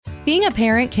Being a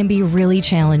parent can be really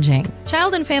challenging.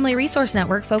 Child and Family Resource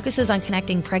Network focuses on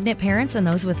connecting pregnant parents and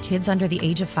those with kids under the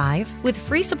age of 5 with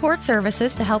free support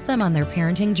services to help them on their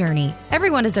parenting journey.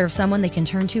 Everyone deserves someone they can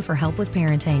turn to for help with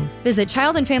parenting. Visit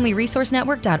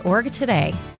childandfamilyresourcenetwork.org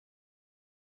today.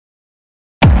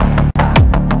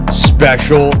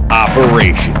 Special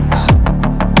Operations,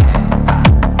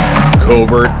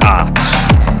 Covert Ops,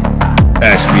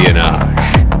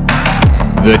 Espionage,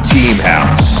 The Team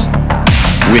House,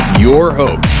 with your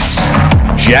hosts,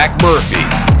 Jack Murphy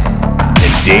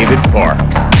and David Park.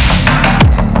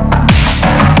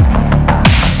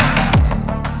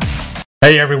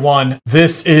 Hey everyone,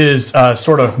 this is a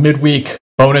sort of midweek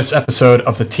bonus episode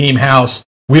of The Team House.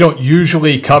 We don't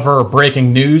usually cover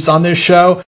breaking news on this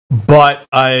show, but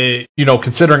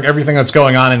considering everything that's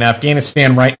going on in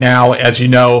Afghanistan right now, as you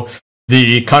know,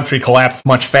 the country collapsed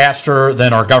much faster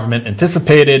than our government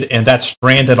anticipated, and that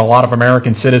stranded a lot of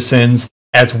American citizens,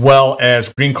 as well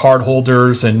as green card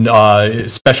holders and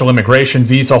special immigration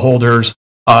visa holders,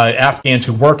 Afghans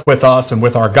who worked with us and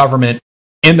with our government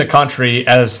in the country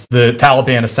as the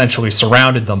Taliban essentially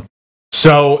surrounded them.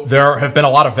 So there have been a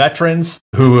lot of veterans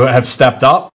who have stepped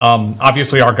up.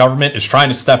 Obviously, our government is trying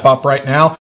to step up right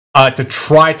now to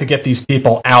try to get these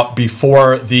people out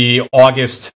before the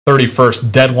August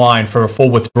 31st deadline for a full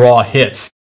withdrawal hits.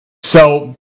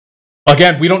 So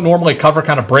again, we don't normally cover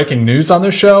kind of breaking news on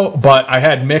this show, but I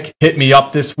had Mick hit me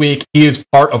up this week. He is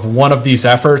part of one of these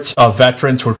efforts of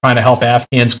veterans who are trying to help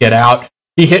Afghans get out.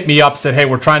 He hit me up, said, hey,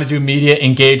 we're trying to do media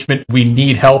engagement. We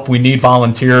need help. We need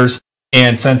volunteers.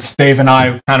 And since Dave and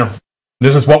I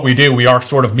this is what we do. We are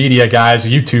sort of media guys,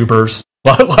 YouTubers,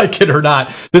 like it or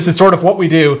not. This is sort of what we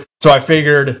do. So I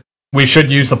figured we should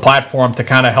use the platform to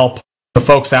kind of help the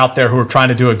folks out there who are trying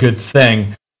to do a good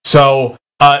thing. So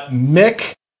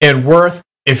Mick and Worth,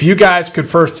 if you guys could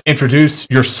first introduce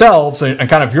yourselves and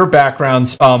kind of your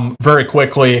backgrounds very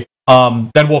quickly,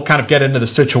 then we'll kind of get into the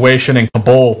situation in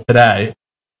Kabul today.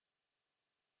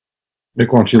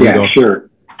 Mick, why don't you lead off? Sure.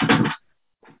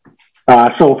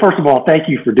 So first of all, thank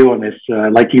you for doing this.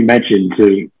 Like you mentioned,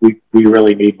 we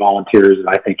really need volunteers, and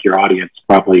I think your audience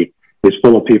probably is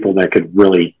full of people that could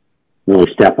really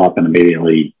step up and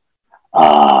immediately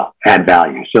add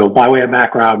value. So by way of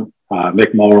background,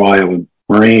 Mick Mulroy, I was a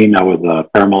Marine. I was a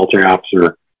paramilitary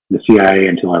officer in the CIA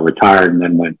until I retired, and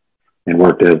then went and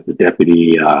worked as the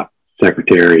Deputy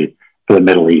Secretary for the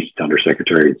Middle East under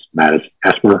Secretary Mattis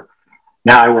Esper.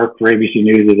 Now I work for ABC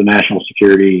News as a national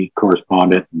security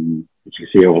correspondent, and as you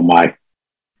see over my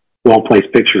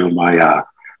well-placed picture of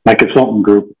my consultant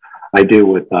group, I do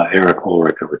with Eric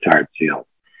Ulrich, a retired SEAL.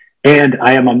 And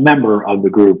I am a member of the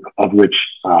group of which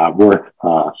Worth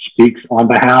speaks on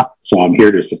behalf. So I'm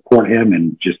here to support him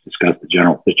and just discuss the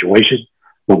general situation.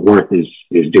 But Worth is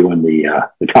doing the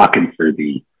talking for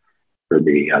the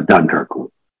Dunkirk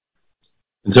group.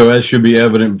 And so, as should be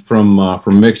evident from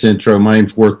Mick's intro, my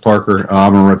name's Worth Parker.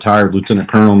 I'm a retired lieutenant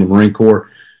colonel in the Marine Corps.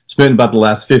 Spent about the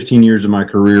last 15 years of my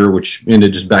career, which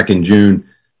ended just back in June,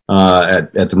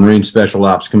 at the Marine Special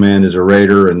Ops Command as a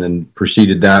raider, and then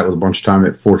preceded that with a bunch of time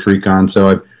at Force Recon. So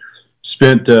I've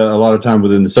spent a lot of time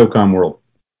within the SOCOM world.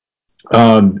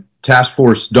 Task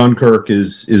Force Dunkirk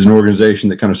is an organization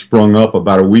that kind of sprung up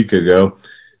about a week ago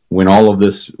when all of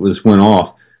this went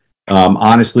off.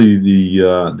 Honestly,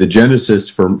 the genesis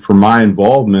for my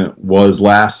involvement was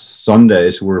last Sunday.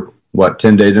 So we're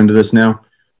 10 days into this now.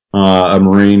 A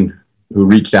Marine who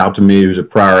reached out to me, who's a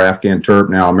prior Afghan Terp,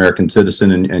 now American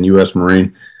citizen and U.S.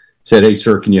 Marine, said, "Hey,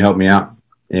 sir, can you help me out?"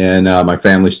 And my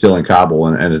family's still in Kabul,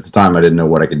 and at the time I didn't know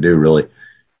what I could do really.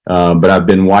 But I've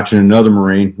been watching another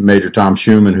Marine, Major Tom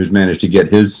Schumann, who's managed to get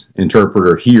his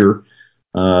interpreter here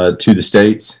to the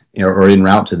States, or en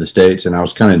route to the States, and I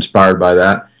was kind of inspired by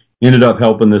that. Ended up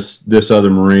helping this other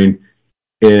Marine,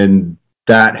 and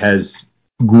that has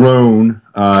grown,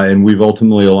 and we've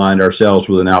ultimately aligned ourselves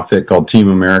with an outfit called Team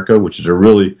America, which is a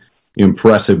really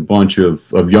impressive bunch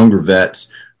of younger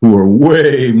vets who are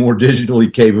way more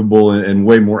digitally capable and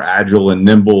way more agile and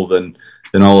nimble than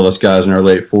all of us guys in our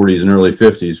late 40s and early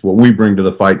 50s. What we bring to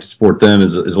the fight to support them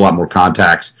is a lot more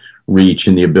contacts, reach,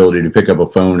 and the ability to pick up a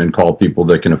phone and call people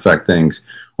that can affect things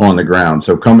on the ground.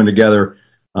 So coming together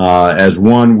as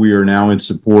one, we are now in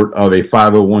support of a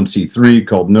 501c3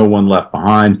 called No One Left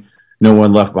Behind. No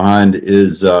One Left Behind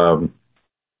is been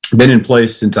in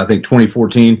place since, I think,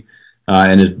 2014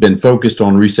 and has been focused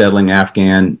on resettling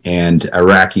Afghan and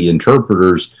Iraqi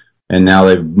interpreters, and now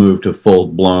they've moved to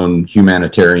full-blown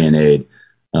humanitarian aid.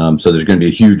 So there's going to be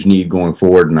a huge need going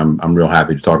forward, and I'm real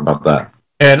happy to talk about that.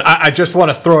 And I just want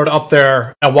to throw it up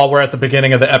there while we're at the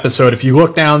beginning of the episode. If you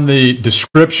look down the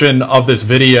description of this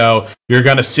video, you're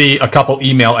going to see a couple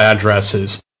email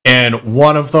addresses. And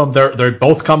one of them, they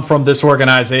both come from this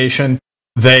organization.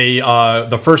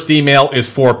 The first email is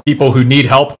for people who need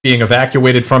help being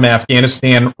evacuated from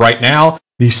Afghanistan right now.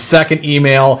 The second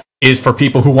email is for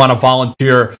people who want to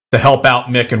volunteer to help out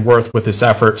Mick and Worth with this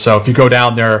effort. So if you go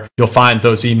down there, you'll find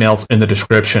those emails in the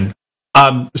description.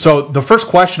 So the first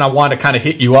question I wanted to kind of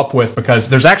hit you up with, because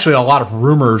there's actually a lot of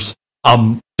rumors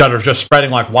that are just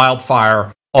spreading like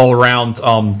wildfire all around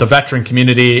the veteran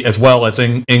community as well as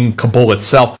in Kabul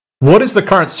itself. What is the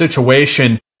current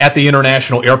situation at the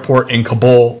international airport in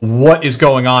Kabul? What is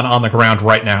going on the ground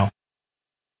right now?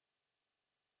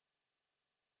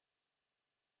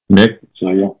 Mick? So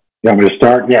you want me to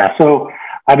start? Yeah. So,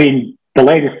 I mean, the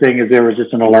latest thing is there was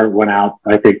just an alert went out,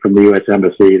 I think, from the U.S.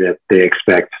 Embassy that they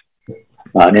expect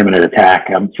an imminent attack.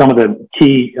 Some of the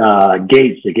key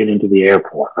gates to get into the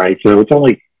airport, right? So it's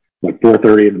only like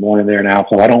 4:30 in the morning there now.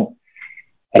 So I don't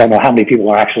know how many people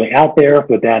are actually out there,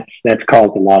 but that's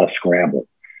caused a lot of scramble.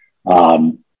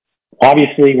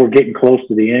 Obviously, we're getting close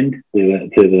to the end, to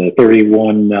the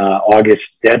 31 August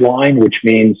deadline, which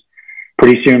means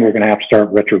pretty soon we're going to have to start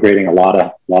retrograding a lot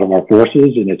of our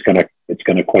forces, and it's going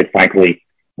to quite frankly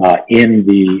end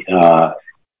the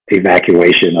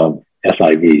evacuation of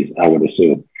SIVs, I would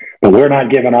assume. But we're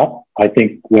not giving up. I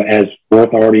think, as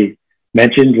Worth already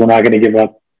mentioned, we're not going to give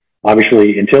up,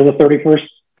 obviously, until the 31st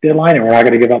deadline, and we're not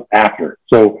going to give up after.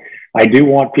 So I do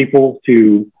want people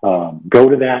to go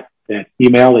to that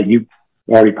email that you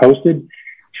already posted,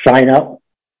 sign up,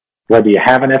 whether you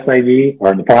have an SIV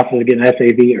or in the process of getting an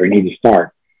SIV or you need to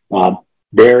start.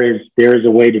 There is a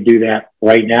way to do that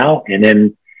right now. And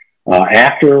then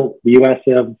after the U.S.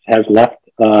 has left,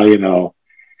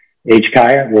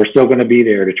 HKIA, we're still going to be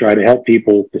there to try to help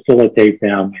people, facilitate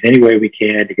them in any way we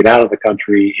can to get out of the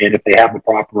country. And if they have the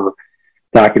proper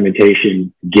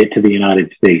documentation, get to the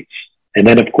United States. And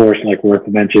then, of course, like Worth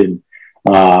mentioned,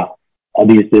 the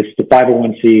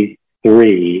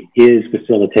 501c3 is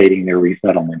facilitating their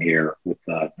resettlement here with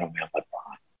no man left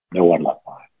behind, no one left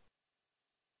behind.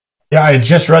 Yeah, I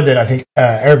just read that I think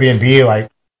Airbnb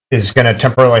is going to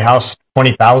temporarily house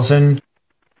 20,000.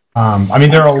 I mean,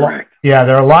 there are a lot. Yeah,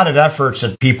 there are a lot of efforts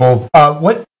that people.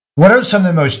 What are some of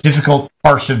the most difficult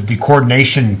parts of the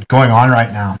coordination going on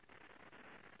right now?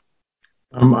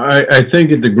 I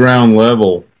think at the ground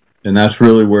level, and that's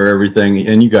really where everything.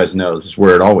 And you guys know this is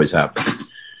where it always happens.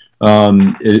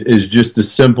 It is just the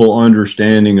simple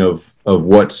understanding of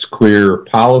what's clear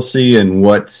policy and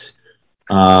what's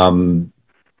a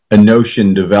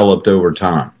notion developed over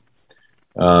time.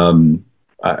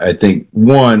 I think,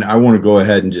 one, I want to go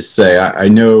ahead and just say I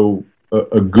know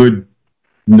a good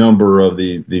number of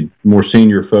the more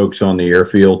senior folks on the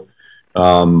airfield.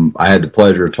 I had the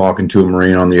pleasure of talking to a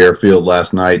Marine on the airfield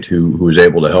last night who was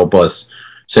able to help us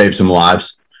save some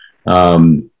lives.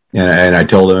 And I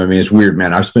told him, I mean, it's weird,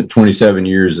 man. I've spent 27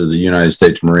 years as a United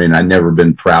States Marine. I've never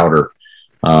been prouder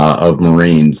of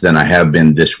Marines than I have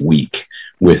been this week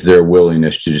with their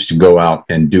willingness to just go out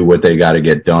and do what they got to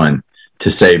get done to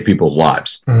save people's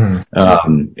lives.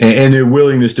 And their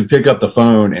willingness to pick up the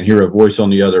phone and hear a voice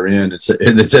on the other end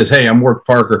that says, hey, I'm Worth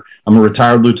Parker. I'm a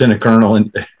retired lieutenant colonel,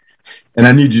 and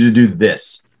I need you to do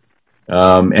this.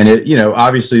 And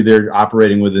obviously they're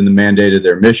operating within the mandate of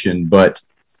their mission, but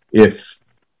if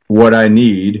what I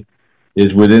need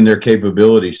is within their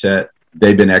capability set,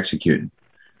 they've been executed.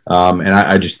 And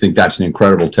I just think that's an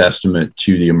incredible testament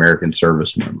to the American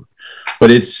service member.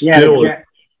 But it's still...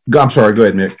 I'm sorry, go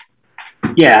ahead, Mick.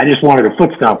 Yeah, I just wanted to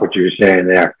foot stomp what you were saying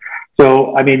there.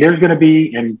 So, I mean, there's going to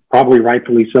be, and probably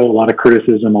rightfully so, a lot of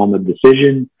criticism on the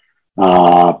decision,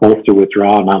 both to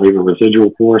withdraw and not leave a residual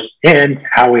force, and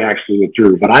how we actually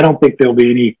withdrew. But I don't think there'll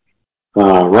be any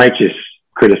righteous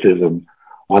criticism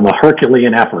on the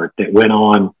Herculean effort that went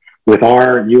on with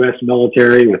our U.S.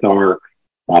 military, with our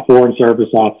foreign service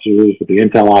officers, with the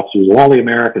intel officers, all the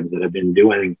Americans that have been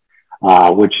doing,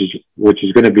 which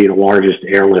is going to be the largest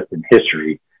airlift in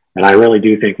history. And I really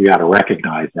do think we ought to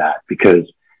recognize that, because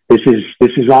this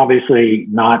is obviously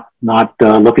not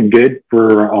looking good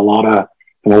from a lot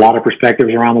of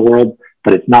perspectives around the world,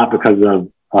 but it's not because of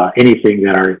anything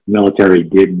that our military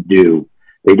didn't do.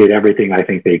 They did everything I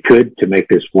think they could to make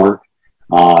this work,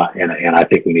 and I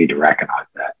think we need to recognize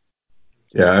that.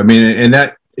 Yeah, I mean, and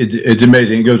that it's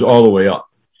amazing. It goes all the way up.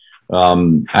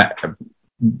 I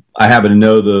happen to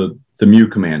know the MEU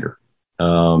commander.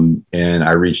 And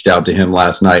I reached out to him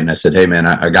last night and I said, hey man,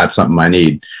 I got something I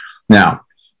need. Now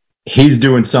he's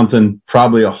doing something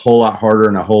probably a whole lot harder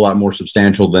and a whole lot more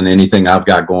substantial than anything I've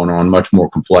got going on, much more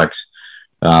complex.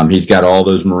 He's got all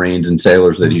those Marines and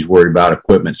sailors that he's worried about,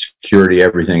 equipment, security,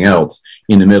 everything else,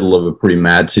 in the middle of a pretty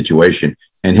mad situation.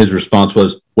 And his response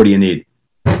was, "What do you need?"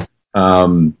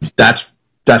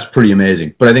 That's pretty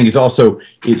amazing. But I think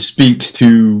it speaks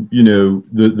to,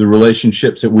 the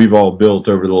relationships that we've all built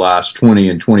over the last 20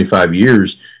 and 25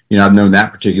 years. I've known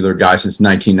that particular guy since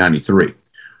 1993.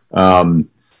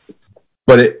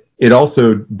 But it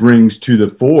also brings to the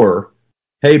fore,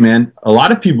 hey man, a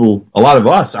lot of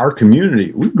us, our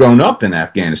community, we've grown up in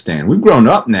Afghanistan. We've grown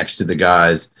up next to the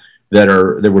guys that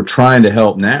we're trying to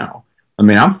help now. I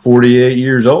mean, I'm 48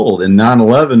 years old, and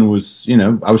 9/11 was,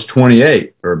 I was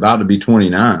 28 or about to be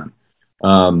 29.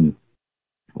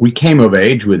 We came of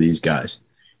age with these guys.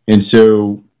 And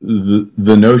so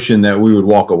the notion that we would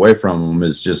walk away from them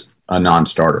is just a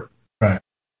non-starter. Right.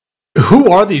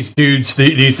 Who are these dudes,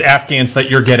 these Afghans that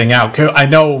you're getting out? I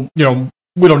know,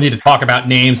 we don't need to talk about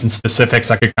names and specifics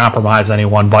that could compromise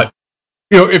anyone, but,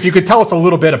 if you could tell us a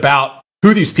little bit about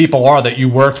who these people are that you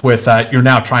worked with that you're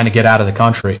now trying to get out of the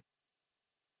country.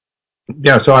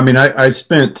 Yeah, so I mean, I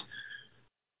spent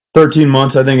 13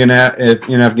 months, I think, in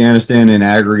Afghanistan in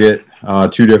aggregate,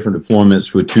 2 different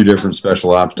deployments with 2 different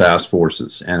special ops task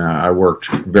forces, and I worked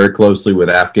very closely with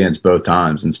Afghans both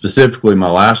times. And specifically, my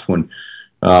last one,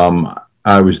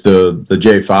 I was the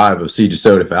J5 of Siege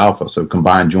SOTF Alpha, so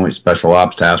Combined Joint Special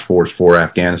Ops Task Force for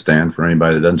Afghanistan. For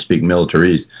anybody that doesn't speak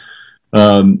militaries,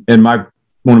 and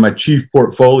one of my chief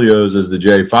portfolios as the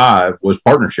J5 was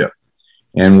partnership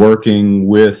and working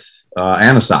with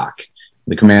ANISOC,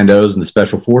 the commandos and the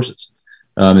special forces,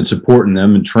 and supporting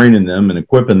them and training them and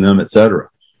equipping them, etc.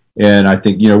 And I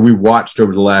think, we watched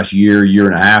over the last year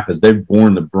and a half as they've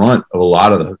borne the brunt of a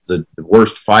lot of the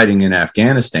worst fighting in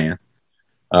Afghanistan.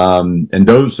 And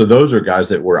those are guys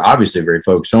that we're obviously very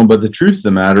focused on. But the truth of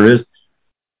the matter is,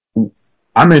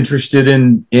 I'm interested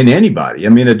in anybody. I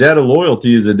mean, a debt of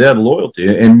loyalty is a debt of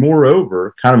loyalty. And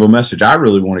moreover, kind of a message I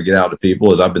really want to get out to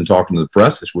people as I've been talking to the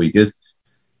press this week is,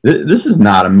 this is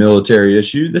not a military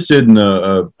issue. This isn't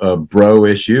a bro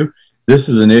issue. This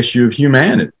is an issue of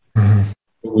humanity. Mm-hmm.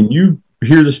 When you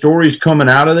hear the stories coming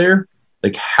out of there,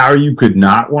 like how you could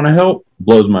not want to help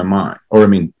blows my mind. Or, I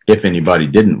mean, if anybody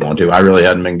didn't want to, I really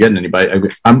hadn't been getting anybody.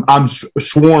 I'm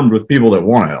swarmed with people that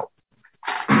want to help.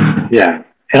 Yeah.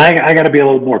 And I got to be a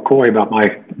little more coy about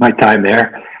my time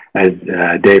there, as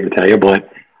Dave would tell you. But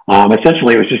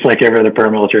essentially, it was just like every other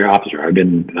paramilitary officer. I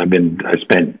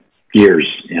spent years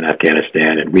in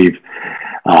Afghanistan, and we've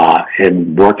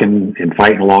and working and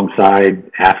fighting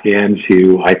alongside Afghans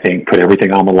who I think put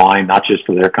everything on the line, not just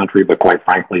for their country, but quite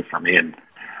frankly for me and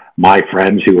my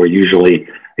friends, who are usually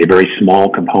a very small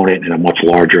component in a much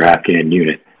larger Afghan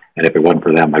unit. And if it wasn't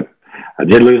for them, I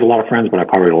did lose a lot of friends, but I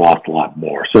probably lost a lot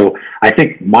more. So I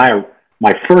think my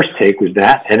first take was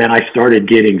that, and then I started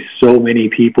getting so many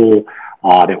people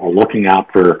that were looking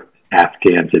out for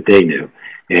Afghans that they knew.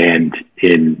 And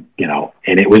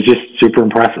it was just super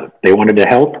impressive. They wanted to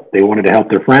help. They wanted to help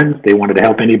their friends. They wanted to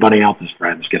help anybody else's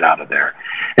friends get out of there.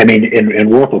 I mean, and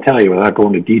Worth will tell you, without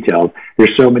going into details,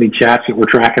 there's so many chats that we're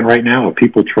tracking right now of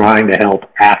people trying to help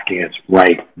Afghans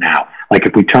right now. Like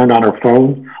if we turned on our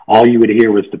phone, all you would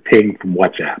hear was the ping from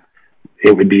WhatsApp.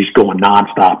 It would be just going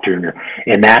nonstop during there.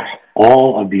 And that's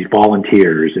all of these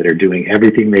volunteers that are doing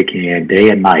everything they can day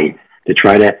and night to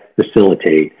try to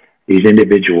facilitate these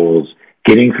individuals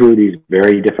getting through these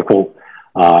very difficult,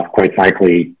 quite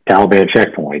frankly, Taliban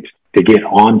checkpoints to get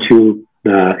onto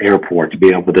the airport to be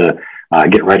able to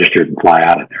get registered and fly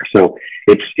out of there. So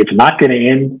it's not going to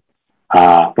end,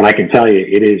 but I can tell you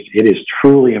it is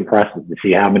truly impressive to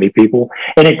see how many people.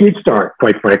 And it did start,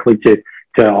 quite frankly,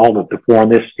 to all the form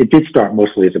this. It did start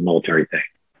mostly as a military thing,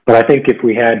 but I think if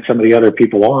we had some of the other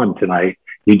people on tonight,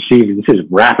 you'd see that this has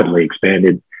rapidly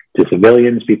expanded to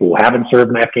civilians, people who haven't served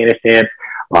in Afghanistan.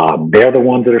 They're the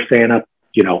ones that are staying up,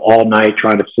 all night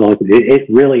trying to facilitate. It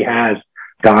really has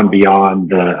gone beyond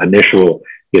the initial,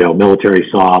 military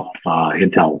soft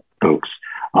intel folks,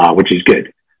 which is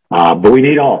good. But we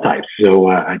need all types.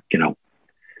 So,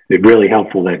 it's really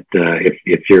helpful that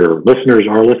if your listeners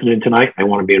are listening tonight, they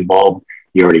want to be involved,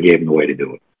 you already gave them the way to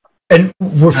do it. And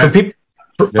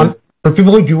for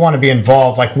people who do want to be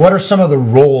involved, like what are some of the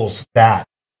roles that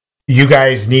you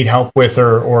guys need help with,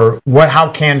 or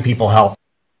how can people help?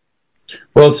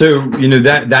 Well, so,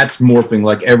 that's morphing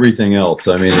like everything else.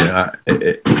 I mean,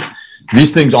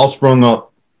 these things all sprung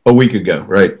up a week ago,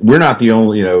 right? We're not the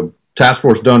only, Task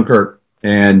Force Dunkirk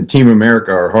and Team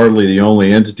America are hardly the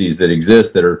only entities that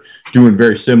exist that are doing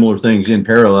very similar things in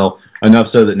parallel, enough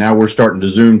so that now we're starting to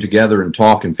Zoom together and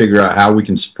talk and figure out how we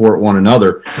can support one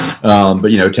another.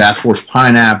 But, Task Force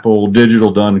Pineapple,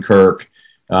 Digital Dunkirk,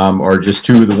 are just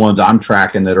two of the ones I'm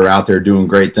tracking that are out there doing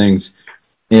great things.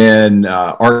 And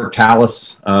Art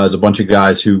Tallis is a bunch of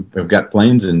guys who have got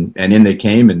planes, and in they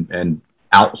came, and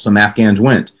out some Afghans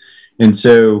went. And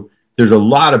so there's a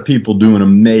lot of people doing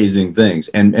amazing things.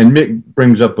 And Mick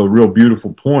brings up a real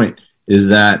beautiful point, is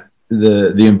that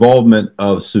the involvement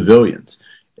of civilians.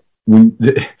 When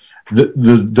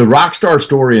the rock star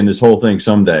story in this whole thing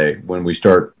someday, when we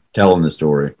start telling the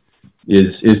story,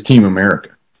 is Team America.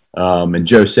 And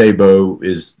Joe Sabo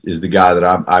is the guy that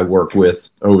I work with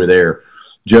over there.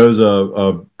 Joe's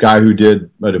a guy who did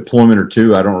a deployment or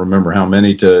two, I don't remember how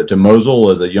many, to Mosul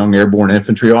as a young airborne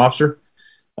infantry officer.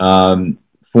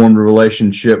 Formed a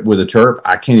relationship with a Terp.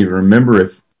 I can't even remember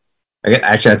if,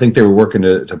 actually, I think they were working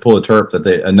to pull a Terp that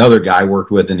another guy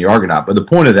worked with in the Argonaut. But the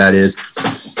point of that is,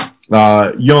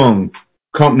 young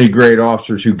company-grade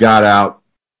officers who got out,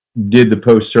 did the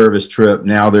post-service trip.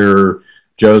 Now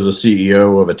Joe's a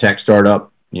CEO of a tech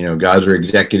startup. Guys are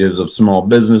executives of small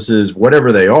businesses,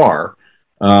 whatever they are.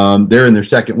 They're in their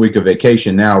second week of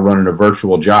vacation now, running a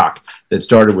virtual jock that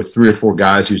started with 3 or 4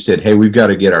 guys who said, hey, we've got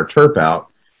to get our Terp out.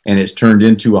 And it's turned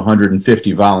into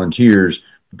 150 volunteers,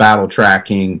 battle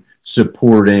tracking,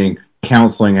 supporting,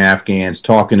 counseling Afghans,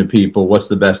 talking to people. What's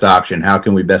the best option? How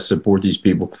can we best support these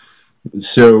people?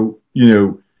 So,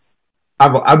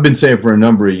 I've been saying for a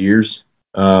number of years,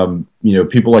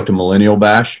 people like to millennial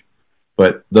bash,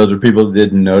 but those are people that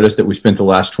didn't notice that we spent the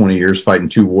last 20 years fighting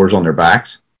 2 wars on their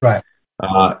backs. Right.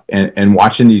 And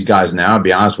watching these guys now, I'll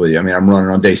be honest with you, I'm running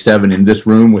on day 7 in this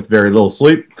room with very little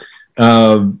sleep.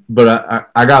 But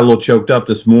I got a little choked up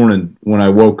this morning when I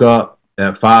woke up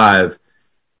at 5,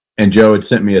 and Joe had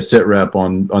sent me a sit rep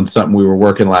on something we were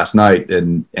working last night,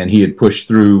 and he had pushed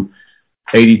through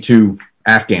 82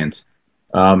 Afghans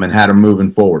and had them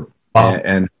moving forward. Wow.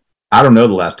 And I don't know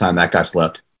the last time that guy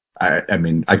slept.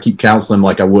 I keep counseling him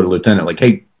like I would a lieutenant, like,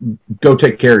 hey, go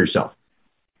take care of yourself.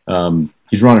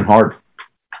 He's running hard.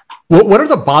 What are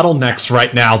the bottlenecks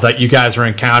right now that you guys are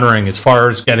encountering as far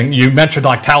as getting, you mentioned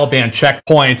like Taliban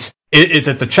checkpoints. Is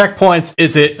it the checkpoints?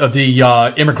 Is it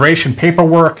the immigration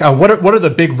paperwork? What are the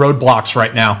big roadblocks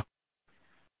right now?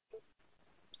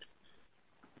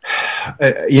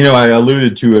 I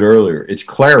alluded to it earlier. It's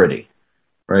clarity,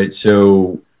 right?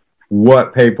 So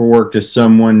what paperwork does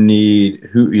someone need?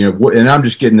 And I'm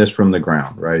just getting this from the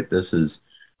ground, right? This is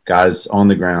guys on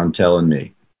the ground telling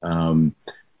me.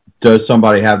 Does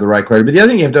somebody have the right clarity? But the other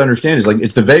thing you have to understand is, like,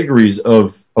 it's the vagaries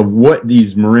of what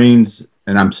these Marines,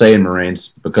 and I'm saying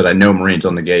Marines because I know Marines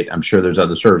on the gate. I'm sure there's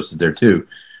other services there too.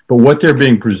 But what they're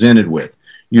being presented with.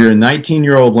 You're a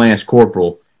 19-year-old Lance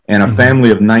Corporal, and a family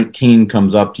of 19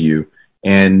 comes up to you,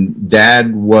 and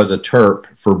Dad was a Terp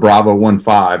for Bravo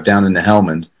 15 down in the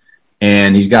Helmand,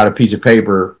 and he's got a piece of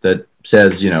paper that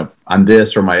says, I'm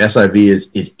this, or my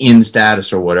SIV is in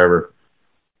status or whatever.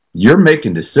 You're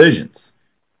making decisions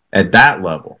at that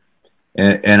level.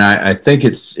 And I think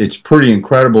it's pretty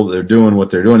incredible that they're doing what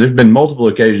they're doing. There's been multiple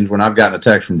occasions when I've gotten a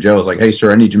text from Joe. It's like, hey,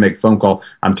 sir, I need you to make a phone call.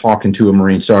 I'm talking to a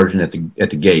Marine sergeant at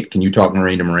the gate. Can you talk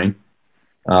Marine to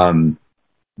Marine?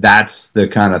 That's the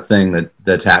kind of thing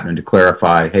that's happening to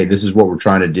clarify, hey, this is what we're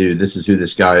trying to do. This is who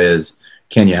this guy is.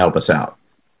 Can you help us out?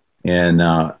 And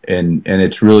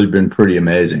it's really been pretty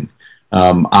amazing.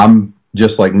 I'm,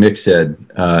 just like Mick said,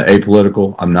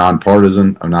 apolitical. I'm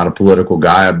nonpartisan. I'm not a political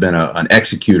guy. I've been an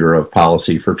executor of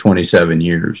policy for 27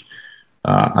 years.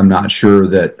 I'm not sure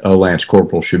that a Lance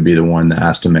Corporal should be the one that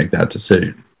has to make that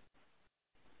decision.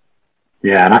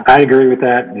 Yeah, and I agree with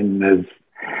that. And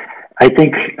I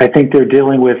think they're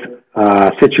dealing with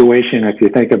a situation, if you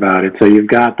think about it. So you've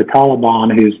got the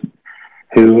Taliban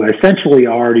who essentially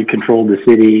already controlled the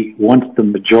city once the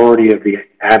majority of the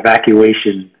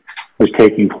evacuation was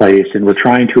taking place, and we're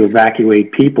trying to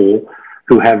evacuate people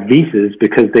who have visas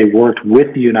because they worked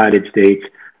with the United States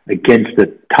against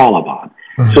the Taliban.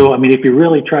 Mm-hmm. So, if you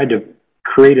really tried to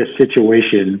create a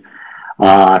situation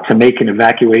to make an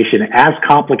evacuation as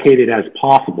complicated as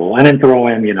possible, and then throw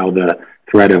in, the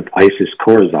threat of ISIS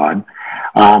Khorasan,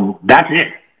 that's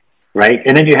it, right?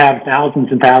 And then you have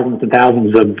thousands and thousands and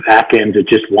thousands of Afghans that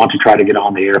just want to try to get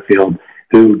on the airfield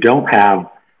who don't have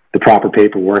the proper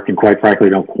paperwork and, quite frankly,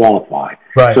 don't qualify.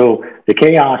 Right. So the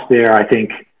chaos there, I think,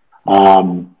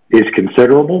 is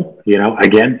considerable.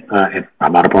 Again,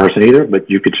 I'm not a partisan either, but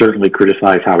you could certainly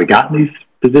criticize how we got in these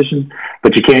positions,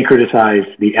 but you can't criticize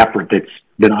the effort that's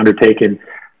been undertaken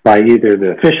by either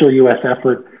the official U.S.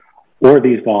 effort or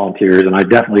these volunteers. And I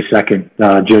definitely second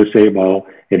Joe Sabo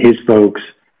and his folks.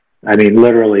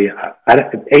 Literally,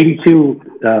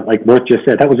 82, like Bert just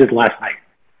said, that was just last night.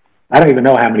 I don't even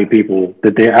know how many people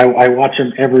that I watch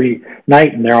them every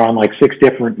night, and they're on like 6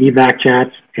 different evac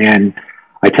chats. And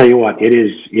I tell you what, it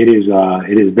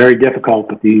is very difficult,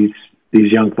 but these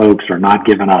young folks are not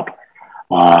giving up.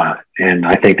 And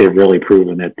I think they've really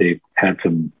proven that they've had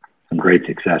some great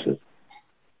successes.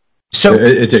 So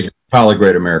it's a pile of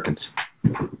great Americans.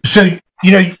 So,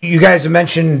 you guys have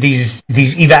mentioned these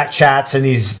evac chats and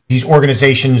these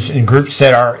organizations and groups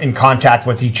that are in contact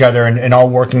with each other and all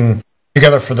working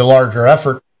together for the larger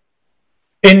effort.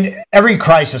 In every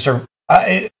crisis, or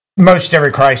most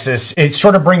every crisis, it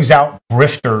sort of brings out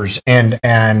grifters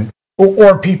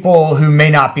or people who may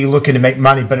not be looking to make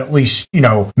money, but at least,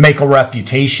 make a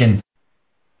reputation.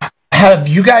 Have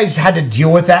you guys had to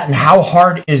deal with that? And how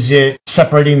hard is it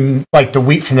separating like the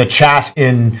wheat from the chaff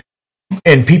in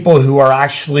people who are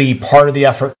actually part of the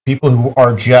effort, people who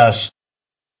are just,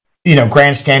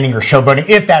 grandstanding or showboating,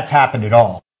 if that's happened at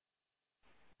all?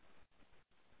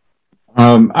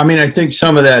 I think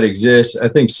some of that exists. I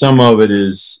think some of it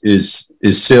is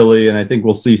silly, and I think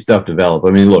we'll see stuff develop.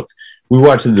 I mean, look, we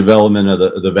watched the development of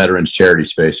the veterans charity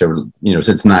space over,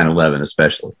 since 9/11,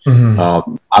 especially.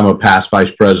 Mm-hmm. I'm a past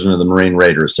vice president of the Marine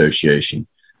Raider Association.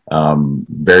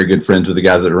 Very good friends with the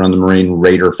guys that run the Marine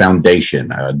Raider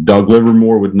Foundation. Doug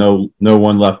Livermore with No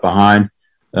One Left Behind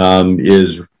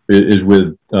is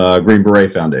with Green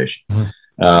Beret Foundation.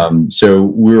 Mm-hmm. So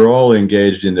we're all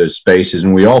engaged in those spaces,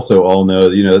 and we also all know,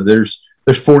 there's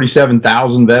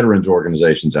 47,000 veterans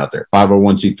organizations out there,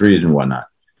 501c3s and whatnot.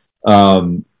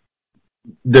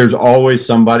 There's always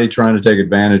somebody trying to take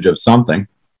advantage of something.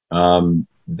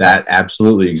 That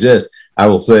absolutely exists. I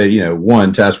will say,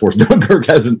 Task Force Dunkirk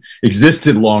hasn't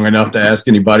existed long enough to ask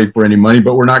anybody for any money,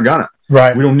 but we're not gonna.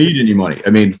 Right. We don't need any money.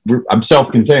 I mean, I'm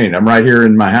self-contained. I'm right here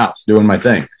in my house doing my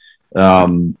thing.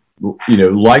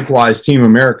 Likewise, Team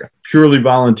America, purely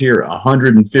volunteer,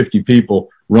 150 people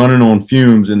running on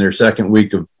fumes in their second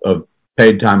week of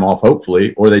paid time off,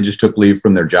 hopefully, or they just took leave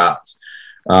from their jobs.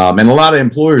 And a lot of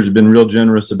employers have been real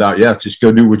generous about, just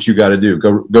go do what you got to do.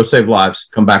 Go save lives.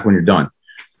 Come back when you're done.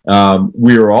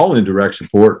 We are all in direct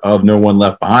support of No One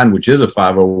Left Behind, which is a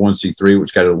 501c3,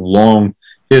 which got a long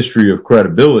history of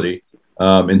credibility.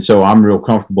 And so I'm real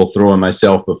comfortable throwing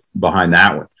myself behind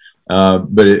that one.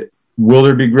 But will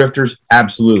there be grifters?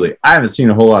 Absolutely. I haven't seen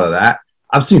a whole lot of that.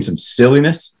 I've seen some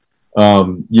silliness.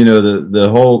 The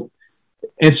whole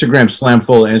Instagram slam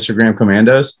full of Instagram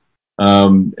commandos.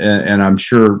 And I'm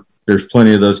sure there's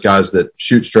plenty of those guys that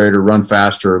shoot straighter, run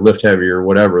faster, lift heavier, or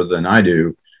whatever than I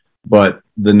do. But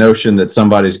the notion that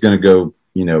somebody's going to go,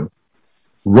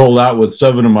 roll out with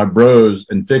 7 of my bros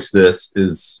and fix this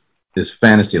is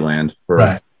fantasy land for.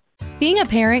 Right. Being a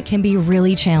parent can be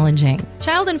really challenging.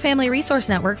 Child and Family Resource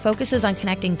Network focuses on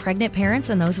connecting pregnant parents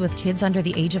and those with kids under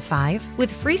the age of 5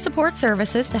 with free support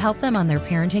services to help them on their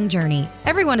parenting journey.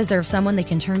 Everyone deserves someone they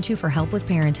can turn to for help with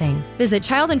parenting. Visit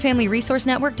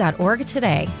childandfamilyresourcenetwork.org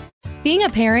today. Being a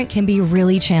parent can be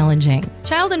really challenging.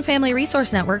 Child and Family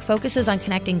Resource Network focuses on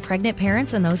connecting pregnant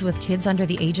parents and those with kids under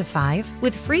the age of 5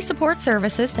 with free support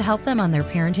services to help them on their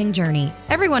parenting journey.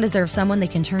 Everyone deserves someone they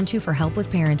can turn to for help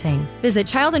with parenting. Visit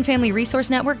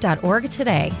childandfamilyresourcenetwork.org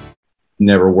today.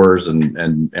 Never were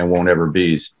and won't ever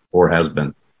be's or has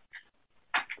been.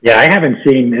 Yeah, I haven't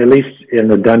seen, at least in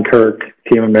the Dunkirk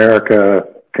Team America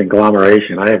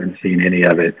conglomeration, I haven't seen any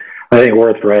of it. I think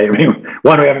Worth, right? I mean,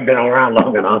 one, we haven't been around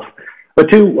long enough, but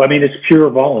two, I mean, it's pure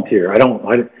volunteer.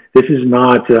 This is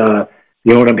not,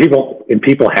 when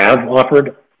people have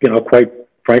offered, quite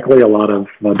frankly, a lot of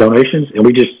donations, and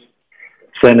we just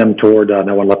send them toward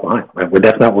No One Left Behind. Right?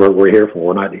 That's not what we're here for.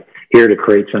 We're not here to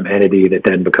create some entity that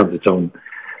then becomes its own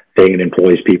thing and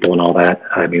employs people and all that.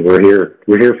 I mean, we're here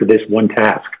for this one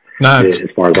task. No, as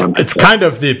far as I'm concerned. It's kind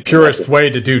of the purest way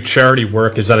to do charity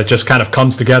work is that it just kind of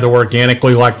comes together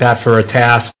organically like that for a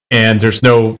task, and there's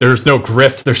no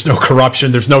grift, there's no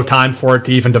corruption, there's no time for it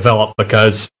to even develop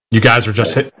because you guys are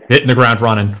just hitting the ground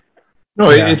running. No,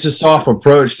 it's a soft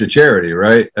approach to charity,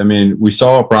 right? I mean, we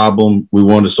saw a problem, we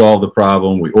wanted to solve the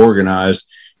problem, we organized.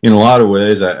 In a lot of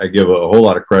ways, I give a whole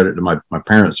lot of credit to my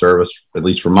parent service, at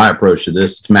least for my approach to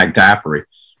this. It's McDaffery.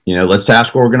 Let's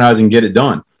task organize and get it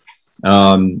done.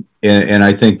 And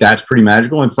I think that's pretty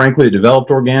magical. And frankly, it developed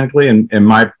organically. And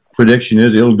my prediction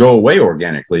is it'll go away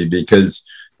organically because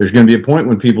there's going to be a point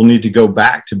when people need to go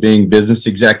back to being business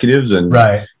executives and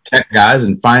tech guys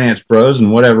and finance pros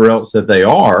and whatever else that they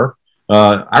are.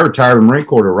 I retired from the Marine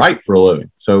Corps to write for a living.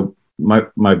 So my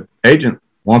agent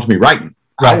wants me writing.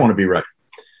 I want to be writing.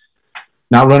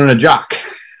 Not running a jock.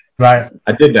 Right.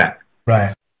 I did that.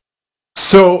 Right.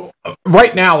 So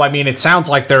right now, I mean, it sounds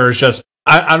like there's just,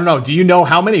 I don't know. Do you know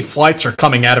how many flights are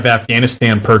coming out of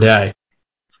Afghanistan per day?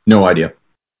 No idea.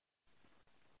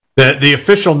 The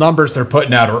official numbers they're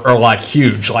putting out are like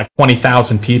huge, like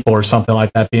 20,000 people or something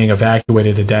like that being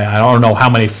evacuated a day. I don't know how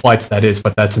many flights that is,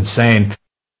 but that's insane.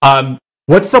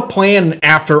 What's the plan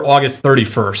after August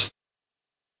 31st?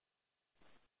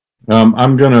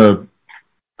 I'm gonna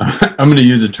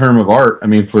use a term of art. I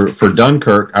mean, for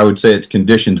Dunkirk, I would say it's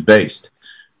conditions based.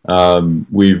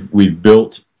 We've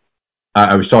built.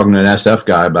 I was talking to an SF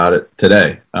guy about it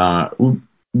today.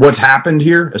 What's happened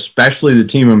here, especially the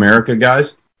Team America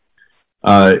guys,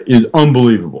 is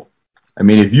unbelievable. I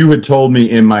mean, if you had told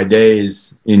me in my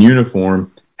days in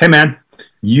uniform, hey man,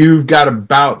 you've got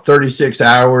about 36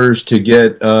 hours to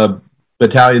get a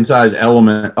battalion-sized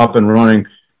element up and running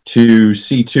to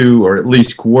C2 or at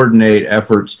least coordinate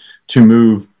efforts to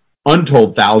move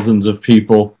untold thousands of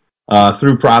people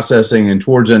through processing and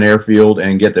towards an airfield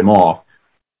and get them off.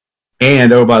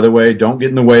 And, oh, by the way, don't get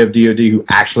in the way of DOD, who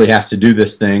actually has to do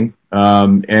this thing,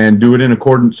 and do it in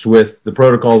accordance with the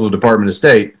protocols of the Department of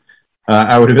State.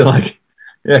 I would have been like,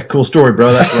 yeah, cool story,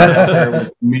 bro. That's right out there.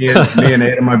 Me and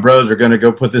 8 of my bros are going to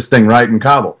go put this thing right in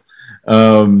Kabul.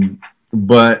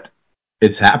 But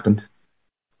it's happened.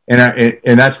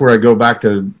 And that's where I go back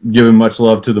to giving much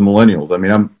love to the millennials. I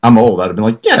mean, I'm old. I'd have been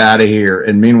like, get out of here.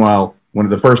 And meanwhile, one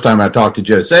of the first time I talked to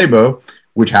Joe Sabo,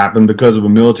 which happened because of a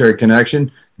military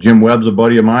connection, Jim Webb's a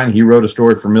buddy of mine. He wrote a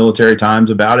story for Military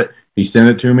Times about it. He sent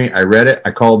it to me. I read it.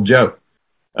 I called Joe.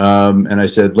 And I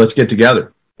said, let's get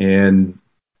together. And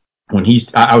when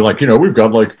I was like, we've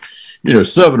got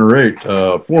 7 or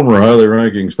 8 former highly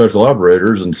ranking special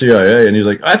operators and CIA. And he's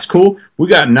like, that's cool. We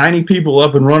got 90 people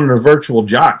up and running a virtual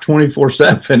jock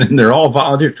 24/7, and they're all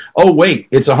volunteers. Oh, wait,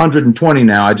 it's 120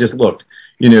 now. I just looked,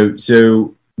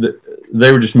 so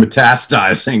they were just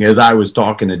metastasizing as I was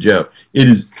talking to Joe. It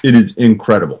is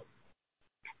incredible.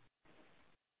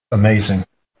 Amazing.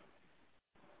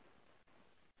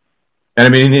 And I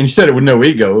mean, and he said it with no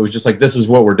ego. It was just like, this is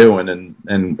what we're doing,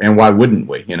 and why wouldn't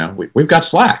we? We've got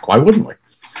slack. Why wouldn't we?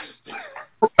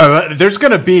 There's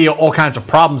going to be all kinds of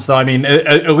problems, though. I mean,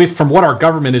 at least from what our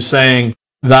government is saying,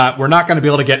 that we're not going to be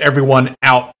able to get everyone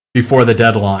out before the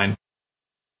deadline.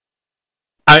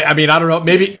 I mean, I don't know.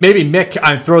 Maybe Mick,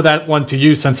 I throw that one to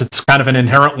you, since it's kind of an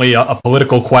inherently a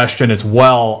political question as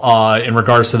well, in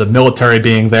regards to the military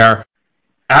being there.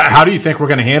 How do you think we're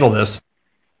going to handle this?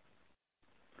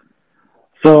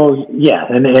 So, yeah,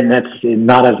 and that's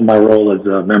not as my role as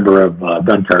a member of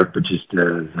Dunkirk, but just as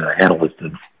an analyst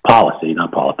of policy,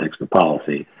 not politics, but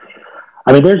policy.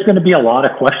 I mean, there's going to be a lot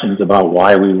of questions about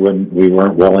why we weren't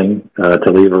willing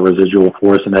to leave a residual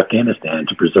force in Afghanistan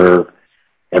to preserve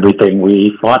everything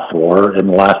we fought for in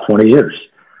the last 20 years,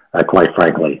 quite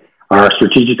frankly. Our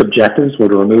strategic objectives were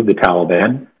to remove the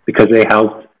Taliban because they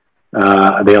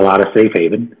allowed a safe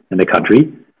haven in the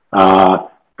country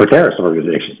for terrorist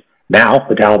organizations. Now,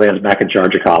 the Taliban is back in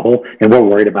charge of Kabul, and we're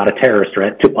worried about a terrorist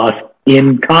threat to us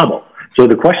in Kabul. So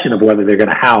the question of whether they're going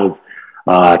to house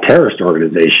a terrorist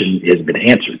organization has been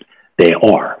answered. They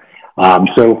are.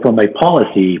 So from a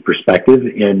policy perspective,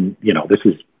 and, this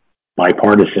is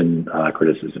bipartisan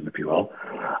criticism, if you will,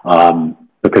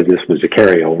 because this was a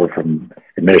carryover from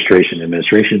administration to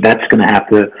administration, people are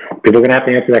going to have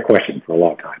to answer that question for a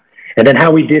long time. And then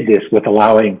how we did this with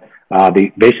allowing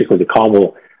basically the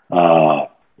Kabul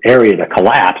area to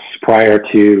collapse prior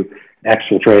to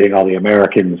exfiltrating all the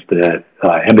Americans, the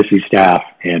embassy staff,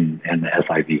 and the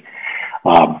SIV.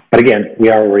 But again, we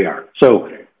are where we are. So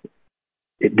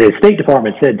the State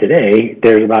Department said today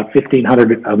there's about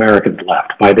 1,500 Americans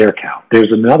left by their count.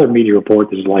 There's another media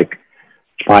report that's like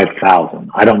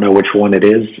 5,000. I don't know which one it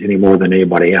is any more than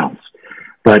anybody else.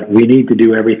 But we need to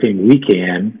do everything we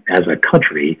can as a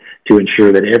country to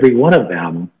ensure that every one of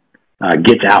them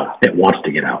gets out, that wants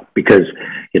to get out, because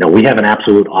we have an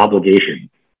absolute obligation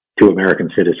to American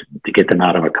citizens to get them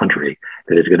out of a country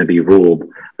that is going to be ruled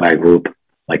by a group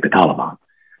like the Taliban.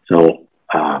 So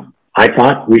I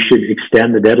thought we should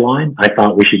extend the deadline. I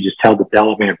thought we should just tell the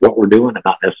Taliban what we're doing, and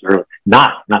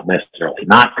not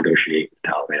negotiate with the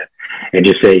Taliban, and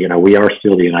just say, we are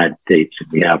still the United States,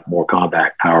 and we have more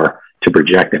combat power to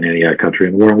project than any other country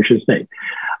in the world. We should stay.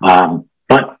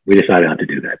 But we decided not to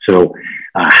do that. So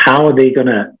how are they going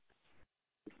to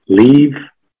leave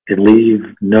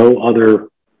no other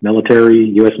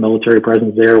U.S. military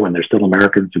presence there when there's still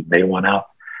Americans who may want out?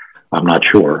 I'm not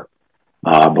sure.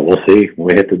 But we'll see when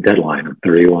we hit the deadline of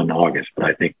 31 August. But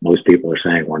I think most people are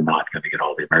saying we're not going to get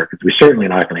all the Americans. We're certainly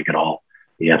not going to get all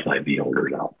the SIV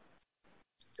holders out.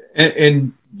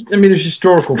 And I mean, there's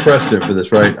historical precedent for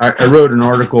this, right? I wrote an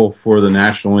article for the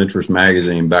National Interest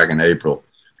magazine back in April,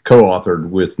 co-authored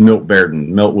with Milt Bairden.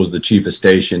 Milt was the chief of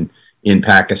station in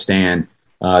Pakistan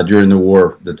during the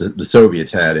war that the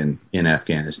Soviets had in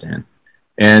Afghanistan.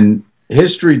 And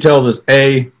history tells us,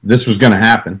 A, this was going to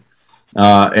happen,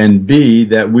 and B,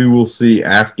 that we will see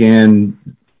Afghans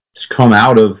come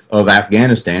out of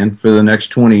Afghanistan for the next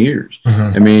 20 years.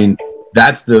 I mean,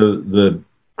 that's the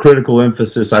critical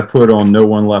emphasis I put on No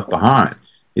One Left Behind,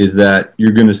 is that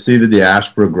you're going to see the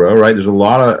diaspora grow, right? There's a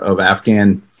lot of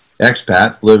Afghan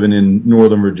expats living in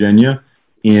Northern Virginia,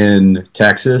 in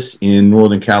Texas, in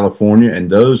Northern California, and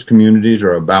those communities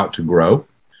are about to grow.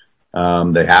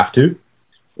 They have to.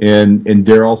 And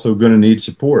they're also going to need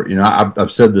support. You know,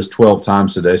 I've said this 12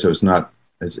 times today, so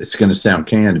it's going to sound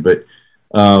canned, but,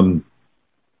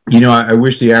 you know, I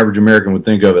wish the average American would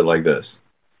think of it like this.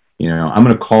 You know, I'm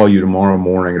going to call you tomorrow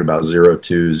morning at about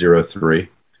 02:03.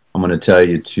 I'm going to tell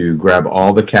you to grab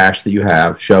all the cash that you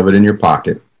have, shove it in your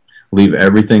pocket, leave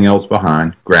everything else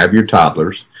behind, grab your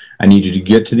toddlers. I need you to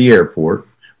get to the airport.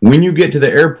 When you get to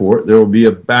the airport, there will be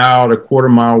about a quarter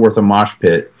mile worth of mosh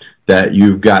pit that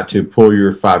you've got to pull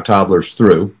your 5 toddlers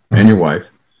through, and your wife.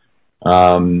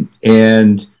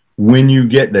 And when you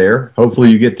get there,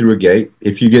 hopefully you get through a gate.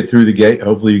 If you get through the gate,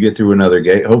 hopefully you get through another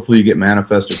gate. Hopefully you get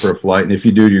manifested for a flight. And if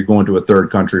you do, you're going to a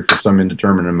third country for some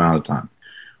indeterminate amount of time.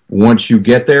 Once you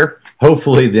get there,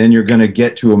 hopefully then you're going to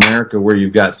get to America where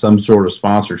you've got some sort of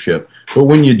sponsorship. But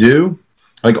when you do,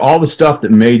 like all the stuff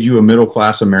that made you a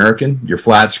middle-class American, your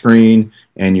flat screen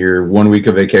and your 1 week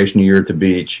of vacation a year at the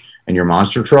beach and your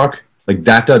monster truck, like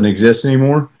that doesn't exist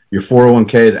anymore. Your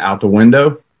 401k is out the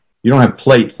window. You don't have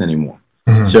plates anymore.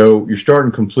 So you're starting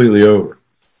completely over.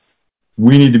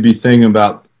 We need to be thinking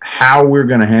about how we're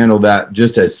going to handle that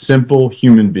just as simple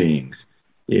human beings.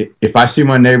 If I see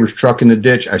my neighbor's truck in the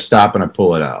ditch, I stop and I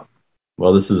pull it out.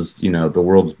 Well, this is, you know, the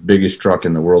world's biggest truck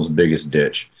in the world's biggest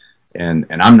ditch. And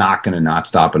I'm not going to not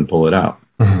stop and pull it out.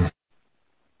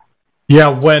 Yeah,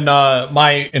 when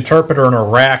my interpreter in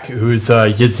Iraq, who's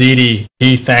Yazidi,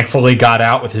 he thankfully got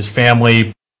out with his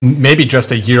family maybe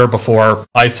just a year before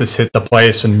ISIS hit the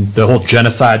place and the whole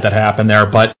genocide that happened there.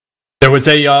 But there was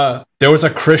a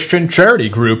Christian charity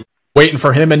group waiting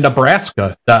for him in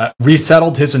Nebraska that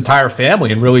resettled his entire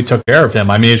family and really took care of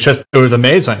him. I mean, it was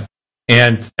amazing.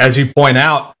 And as you point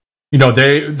out, you know,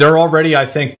 they're already, I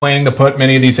think, planning to put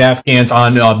many of these Afghans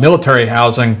on military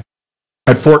housing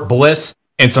at Fort Bliss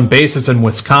and some bases in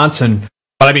Wisconsin.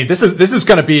 But I mean, this is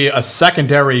going to be a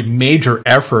secondary major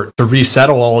effort to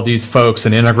resettle all of these folks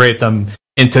and integrate them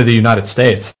into the United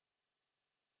States.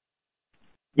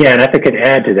 Yeah, and if I could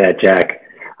add to that, Jack,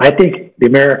 I think the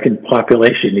American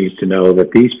population needs to know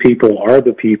that these people are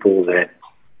the people that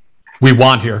we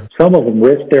want here. Some of them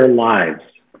risk their lives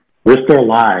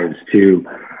to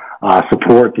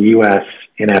support the U.S.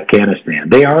 in Afghanistan.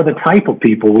 They are the type of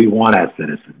people we want as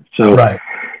citizens. So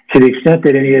to the extent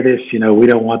that any of this, you know, we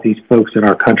don't want these folks in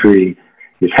our country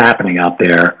is happening out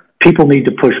there, people need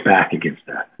to push back against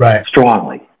that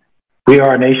strongly. We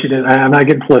are a nation, and I'm not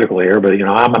getting political here, but, you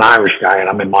know, I'm an Irish guy and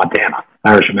I'm in Montana,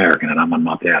 Irish American, and I'm in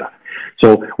Montana.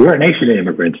 So we're a nation of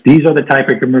immigrants. These are the type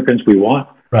of immigrants we want.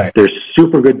 They're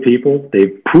super good people.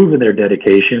 They've proven their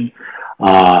dedication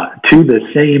to the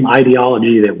same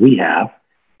ideology that we have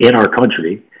in our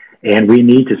country, and we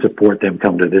need to support them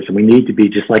come to this. And we need to be,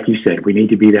 just like you said, we need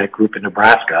to be that group in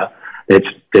Nebraska that's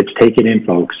taking in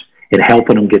folks and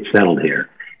helping them get settled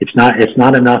here. It's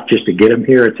not enough just to get them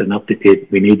here. It's enough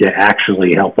we need to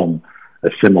actually help them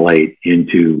assimilate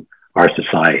into our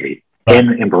society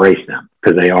and embrace them,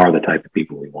 because they are the type of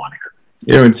people we want here.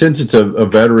 You know, and since it's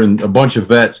a bunch of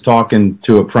vets talking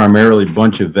to a primarily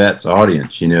bunch of vets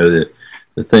audience, you know, the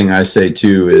thing I say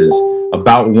too is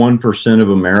about 1% of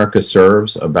America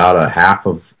serves, about a half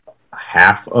of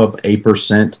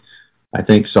 1%, I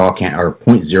think, or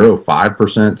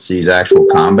 0.05% sees actual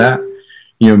combat.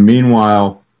 You know,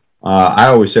 meanwhile, I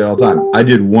always say all the time, I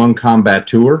did 1 combat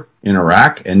tour in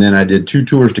Iraq, and then I did 2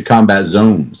 tours to combat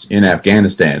zones in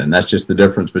Afghanistan, and that's just the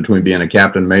difference between being a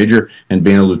captain major and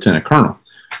being a lieutenant colonel.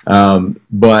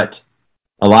 But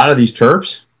a lot of these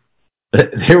Terps,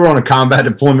 they were on a combat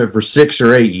deployment for 6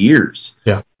 or 8 years.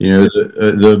 Yeah, you know,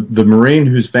 the Marine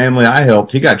whose family I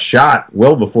helped, he got shot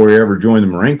well before he ever joined the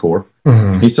Marine Corps.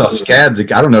 He saw scads. I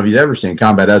don't know if he's ever seen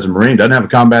combat as a Marine. Doesn't have a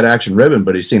combat action ribbon,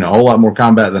 but he's seen a whole lot more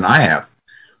combat than I have.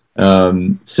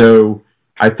 So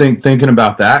I think thinking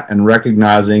about that and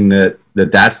recognizing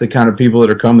that's the kind of people that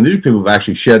are coming. These people have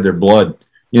actually shed their blood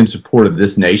in support of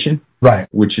this nation,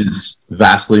 which is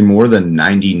vastly more than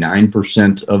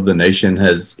 99% of the nation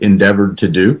has endeavored to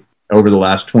do over the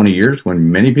last 20 years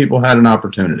when many people had an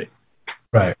opportunity.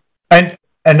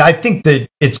 And I think that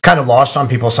it's kind of lost on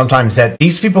people sometimes that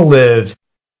these people lived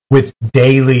with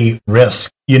daily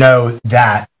risk, you know,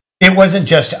 that it wasn't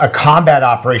just a combat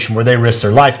operation where they risked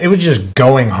their life. It was just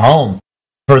going home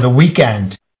for the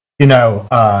weekend,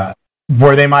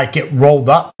 where they might get rolled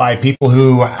up by people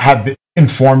who have been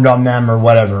informed on them or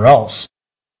whatever else.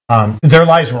 Their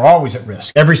lives were always at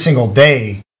risk every single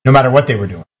day, no matter what they were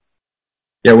doing.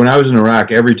 Yeah, when I was in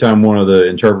Iraq, every time one of the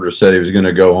interpreters said he was going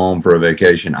to go home for a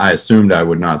vacation, I assumed I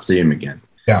would not see him again.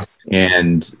 Yeah,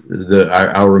 and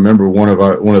I remember one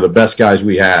of the best guys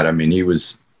we had. I mean, he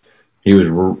was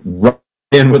right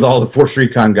in with all the Force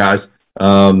Recon guys.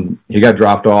 He got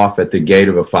dropped off at the gate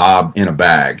of a fob in a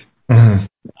bag,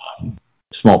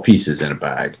 small pieces in a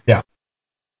bag. Yeah,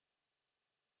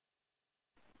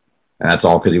 and that's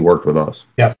all because he worked with us.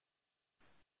 Yep.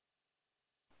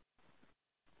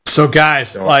 So,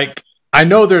 guys, I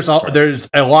know there's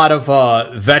a lot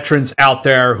of veterans out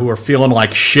there who are feeling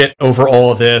like shit over all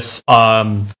of this.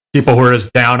 People who are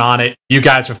just down on it. You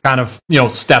guys have kind of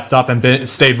stepped up and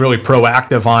stayed really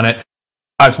proactive on it.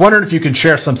 I was wondering if you can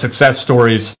share some success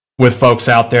stories with folks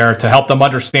out there to help them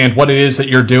understand what it is that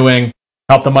you're doing,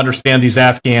 help them understand these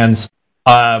Afghans.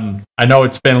 I know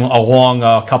it's been a long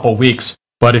couple weeks,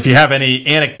 but if you have any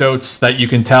anecdotes that you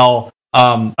can tell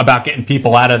about getting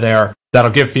people out of there, that'll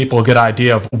give people a good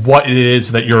idea of what it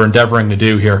is that you're endeavoring to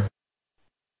do here.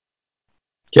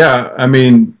 Yeah, I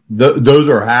mean, those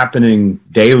are happening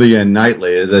daily and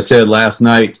nightly. As I said last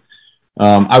night,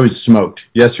 I was smoked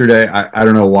yesterday. I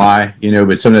don't know why,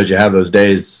 but sometimes you have those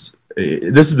days.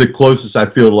 This is the closest I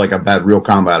feel to like I've had real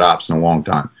combat ops in a long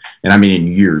time. And I mean in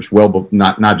years,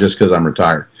 not just because I'm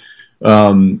retired.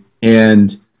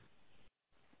 And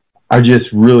I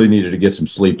just really needed to get some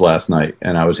sleep last night,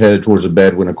 and I was headed towards the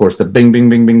bed when, of course, the bing, bing,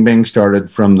 bing, bing, bing started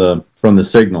from the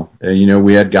signal. And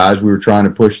we had guys we were trying to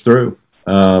push through,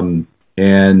 and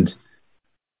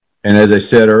as I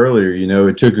said earlier,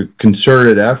 it took a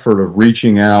concerted effort of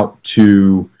reaching out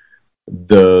to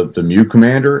the MU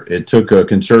commander. It took a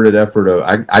concerted effort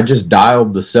of I just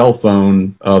dialed the cell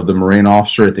phone of the Marine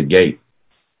officer at the gate,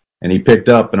 and he picked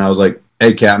up, and I was like,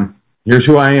 "Hey, Captain, here's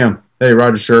who I am." "Hey,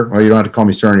 Roger, sir." "Well, you don't have to call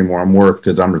me sir anymore. I'm Worth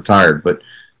because I'm retired. But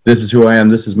this is who I am.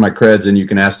 This is my creds, and you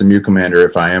can ask the MU commander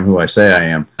if I am who I say I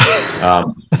am.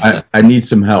 I need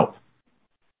some help."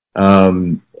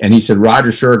 And he said,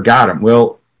 "Roger, sir, got him."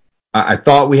 Well, I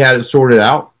thought we had it sorted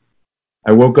out.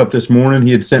 I woke up this morning.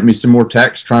 He had sent me some more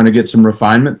texts trying to get some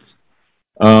refinements.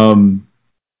 And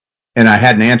I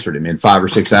hadn't answered him in 5 or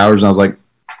 6 hours. And I was like,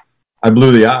 I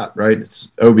blew the yacht, right? It's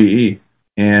OBE.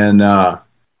 And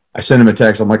I sent him a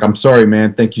text. I'm like, "I'm sorry,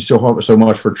 man. Thank you so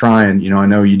much for trying. I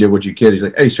know you did what you could." He's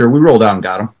like, "Hey, sir, we rolled out and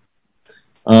got him."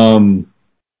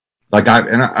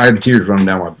 I had tears running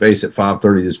down my face at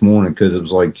 5:30 this morning because it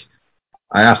was like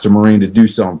I asked a Marine to do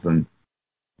something,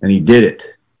 and he did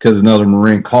it because another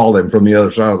Marine called him from the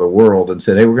other side of the world and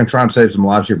said, "Hey, we're going to try and save some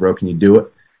lives here, bro. Can you do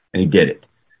it?" And he did it.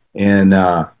 And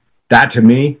that to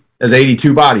me, there's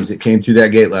 82 bodies that came through that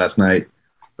gate last night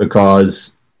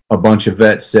because a bunch of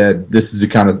vets said, "This is the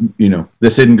kind of,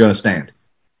 this isn't going to stand.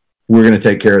 We're going to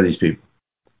take care of these people."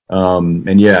 And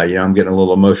I'm getting a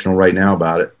little emotional right now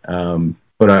about it.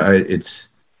 But it's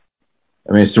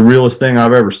the realest thing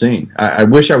I've ever seen. I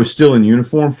wish I was still in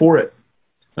uniform for it,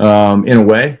 in a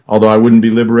way, although I wouldn't be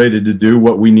liberated to do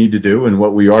what we need to do and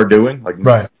what we are doing.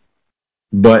 Right.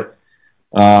 But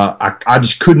I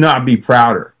just could not be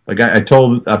prouder. I've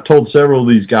told several of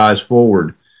these guys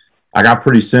forward, I got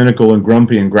pretty cynical and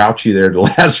grumpy and grouchy there the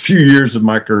last few years of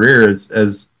my career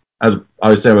as I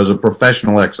would say I was a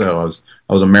professional XO.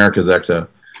 I was America's XO.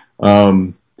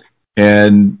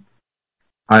 And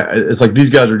it's like these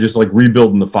guys are just like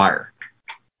rebuilding the fire.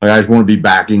 I just want to be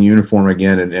back in uniform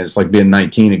again, and it's like being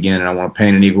 19 again, and I want to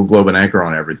paint an Eagle Globe and Anchor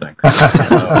on everything.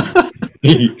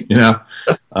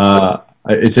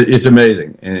 It's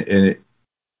amazing, and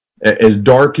as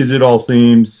dark as it all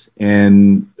seems,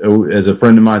 and as a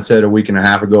friend of mine said a week and a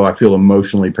half ago, I feel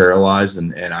emotionally paralyzed,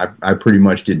 and I pretty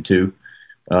much did too.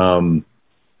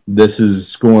 This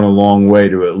is going a long way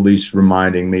to at least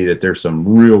reminding me that there's some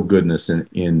real goodness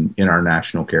in our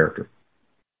national character.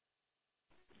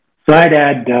 So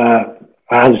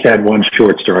I'll just add one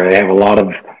short story. I have a lot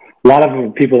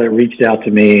of people that reached out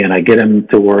to me, and I get them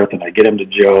to Worth, and I get them to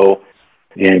Joe.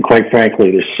 And quite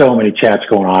frankly, there's so many chats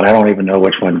going on. I don't even know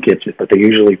which one gets it, but they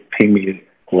usually ping me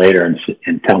later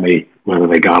and tell me whether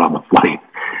they got on the flight.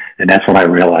 And that's when I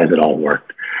realized it all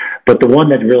worked. But the one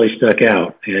that really stuck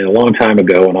out, and a long time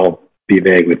ago, and I'll be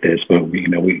vague with this, but we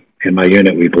in my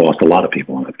unit, we've lost a lot of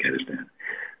people in Afghanistan.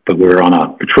 But we were on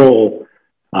a patrol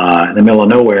in the middle of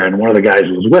nowhere, and one of the guys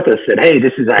who was with us said, "Hey,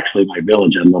 this is actually my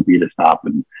village. I'd love you to stop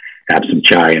and have some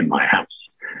chai in my house."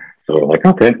 So we're like,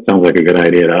 "Okay, sounds like a good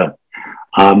idea to us."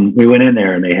 We went in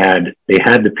there and they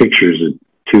had the pictures of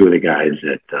two of the guys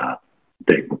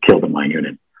that were killed in my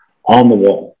unit on the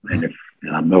wall. And if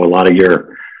I know a lot of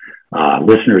your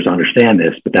listeners understand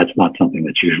this, but that's not something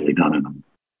that's usually done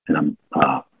in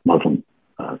a Muslim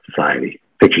society.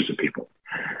 Pictures of people.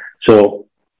 So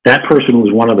that person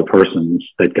was one of the persons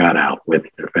that got out with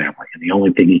their family, and the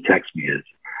only thing he texts me is,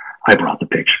 "I brought the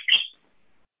pictures."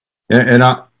 And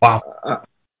I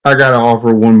got to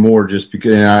offer one more, just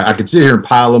because I could sit here and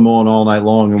pile them on all night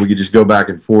long, and we could just go back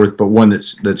and forth. But one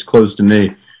that's close to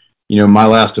me, my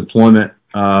last deployment,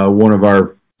 one of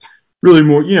our really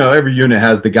more, every unit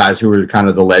has the guys who are kind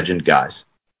of the legend guys,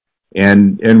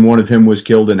 and one of him was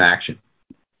killed in action,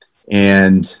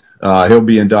 and he'll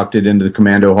be inducted into the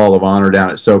Commando Hall of Honor down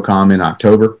at SOCOM in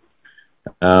October.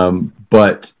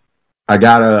 But I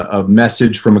got a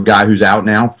message from a guy who's out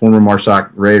now, former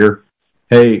MARSOC Raider.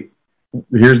 "Hey,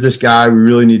 here's this guy. We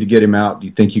really need to get him out. Do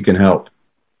you think you can help?"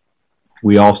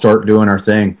 We all start doing our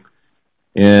thing.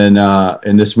 And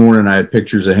this morning I had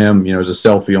pictures of him, as a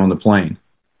selfie on the plane.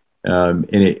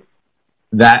 And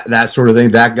that sort of thing,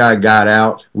 that guy got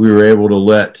out. We were able to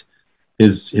let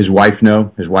his wife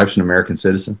know. His wife's an American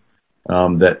citizen.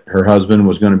 That her husband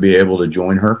was going to be able to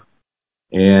join her.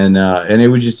 And it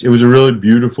was a really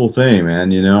beautiful thing,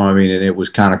 man. And it was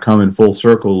kind of coming full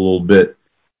circle a little bit,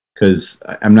 because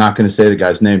I'm not going to say the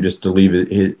guy's name just to leave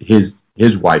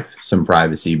his wife some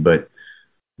privacy. But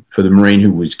for the Marine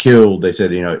who was killed, they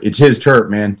said, it's his terp,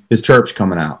 man. His terp's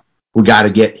coming out. We got to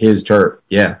get his terp.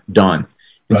 Yeah, done.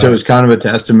 And so it's kind of a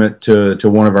testament to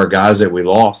one of our guys that we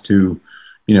lost, who,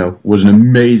 was an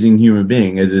amazing human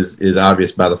being, as is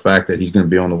obvious by the fact that he's going to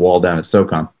be on the wall down at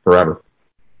SOCOM forever.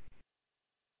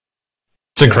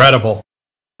 It's incredible.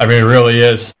 I mean, it really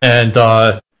is. And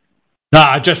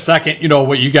I just second,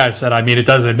 what you guys said. I mean,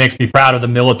 it makes me proud of the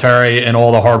military and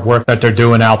all the hard work that they're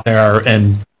doing out there,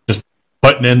 and just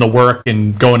putting in the work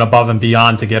and going above and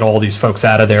beyond to get all these folks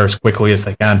out of there as quickly as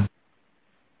they can.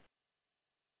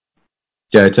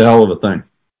 Yeah, it's a hell of a thing.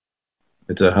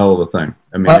 It's a hell of a thing.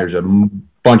 I mean, there's a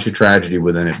bunch of tragedy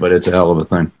within it, but it's a hell of a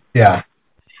thing. Yeah.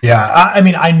 Yeah. I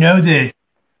mean, I know that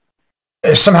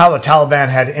somehow the Taliban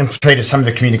had infiltrated some of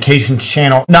the communications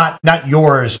channel, not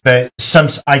yours, but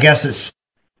I guess it's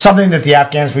something that the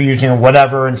Afghans were using or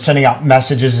whatever, and sending out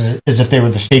messages as if they were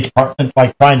the State Department,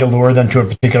 like trying to lure them to a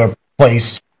particular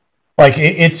place. Like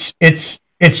it's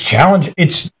challenging.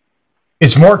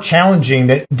 It's more challenging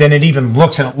than it even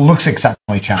looks, and it looks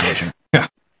exceptionally challenging.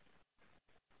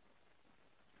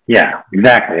 Yeah,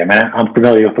 exactly. I mean, I'm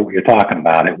familiar with what you're talking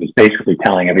about. It was basically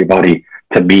telling everybody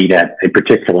to meet at a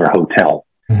particular hotel.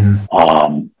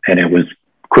 Mm-hmm. And it was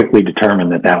quickly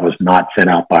determined that was not sent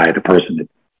out by the person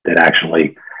that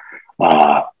actually,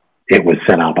 it was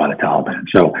sent out by the Taliban.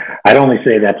 So I'd only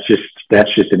say that's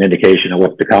just an indication of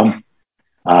what's to come.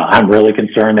 I'm really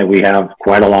concerned that we have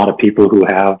quite a lot of people who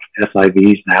have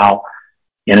SIVs now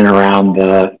in and around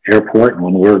the airport. And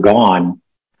when we're gone,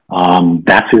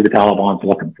 that's who the Taliban's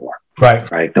looking for.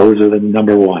 Right. Those are the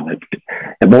number one.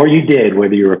 The more you did,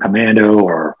 whether you were a commando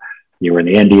or you were in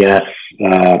the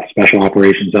NDS, special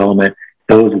operations element,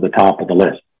 those are the top of the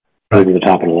list.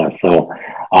 So,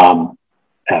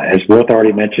 as Worth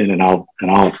already mentioned, and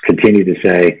I'll continue to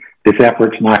say, this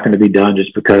effort's not going to be done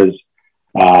just because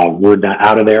we're not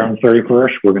out of there on the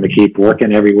 31st. We're going to keep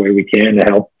working every way we can to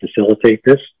help facilitate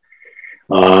this.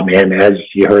 And as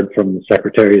you heard from the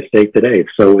Secretary of State today,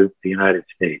 so is the United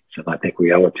States, and I think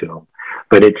we owe it to them.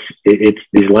 But it's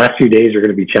these last few days are going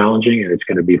to be challenging, and it's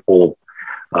going to be full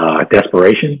of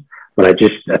desperation. But I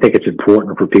think it's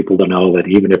important for people to know that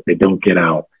even if they don't get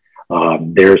out,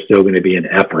 there's still going to be an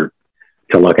effort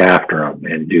to look after them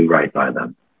and do right by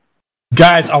them.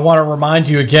 Guys, I want to remind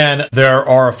you again, there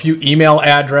are a few email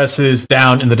addresses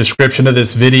down in the description of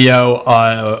this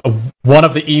video. One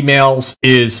of the emails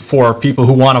is for people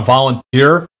who want to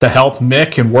volunteer to help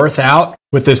Mick and Worth out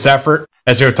with this effort.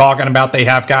 As they're talking about, they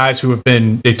have guys who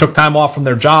they took time off from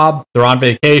their job, they're on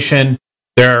vacation,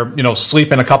 they're,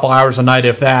 sleeping a couple hours a night,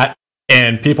 if that,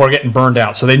 and people are getting burned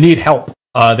out. So they need help.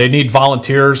 They need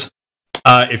volunteers.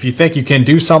 If you think you can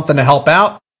do something to help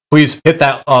out, please hit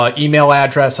that email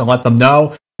address and let them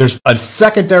know. There's a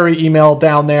secondary email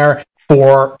down there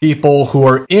for people who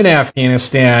are in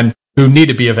Afghanistan who need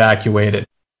to be evacuated.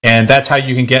 And that's how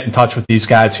you can get in touch with these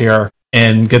guys here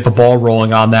and get the ball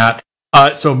rolling on that.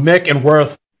 So Mick and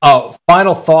Worth,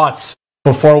 final thoughts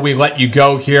before we let you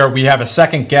go here. We have a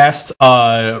second guest,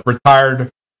 retired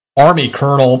Army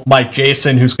Colonel Mike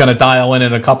Jason, who's going to dial in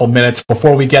a couple minutes.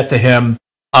 Before we get to him,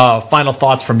 final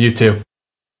thoughts from you two.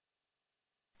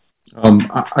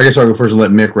 I guess I'll go first and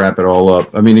let Mick wrap it all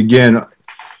up. I mean, again,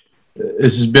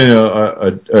 This has been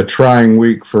a trying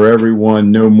week for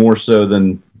everyone. No more so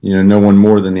than no one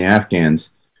more than the Afghans.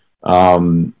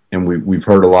 And we've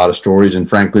heard a lot of stories, and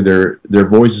frankly, their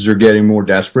voices are getting more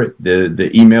desperate.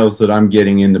 The emails that I'm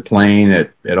getting in the plane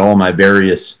at all my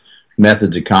various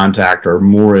methods of contact are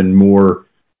more and more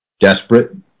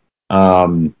desperate.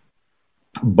 But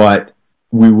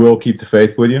we will keep the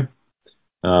faith with you.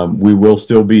 We will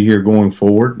still be here going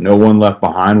forward. No one left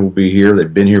behind will be here.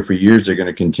 They've been here for years. They're going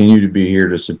to continue to be here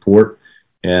to support,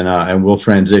 and we'll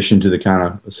transition to the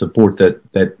kind of support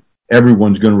that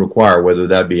everyone's going to require, whether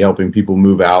that be helping people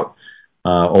move out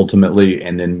ultimately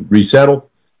and then resettle,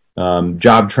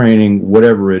 job training,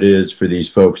 whatever it is for these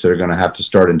folks that are going to have to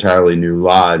start entirely new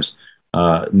lives,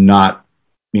 not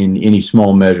in any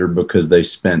small measure because they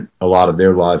spent a lot of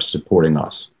their lives supporting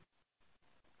us.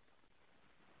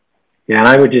 Yeah, and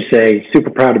I would just say super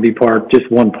proud to be just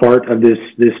one part of this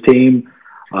team.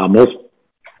 Most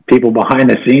people behind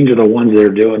the scenes are the ones that are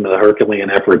doing the Herculean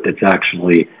effort that's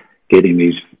actually getting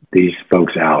these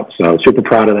folks out. So super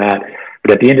proud of that.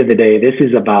 But at the end of the day, this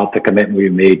is about the commitment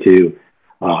we've made to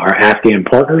our Afghan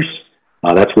partners.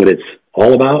 That's what it's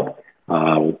all about.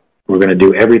 We're going to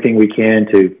do everything we can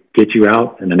to get you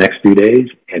out in the next few days,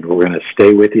 and we're going to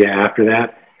stay with you after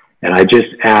that. And I just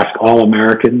ask all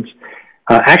Americans,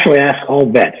 actually ask all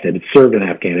vets that have served in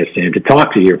Afghanistan to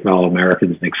talk to your fellow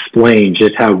Americans and explain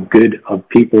just how good of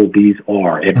people these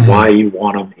are and why you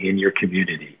want them in your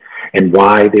community and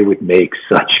why they would make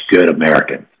such good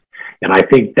Americans. And I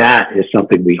think that is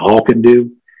something we all can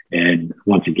do. And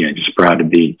once again, just proud to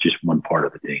be just one part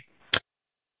of the team.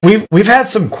 We've had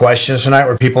some questions tonight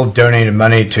where people donated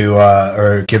money to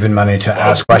or given money to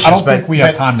ask questions. I don't think we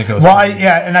have time to go through. Well,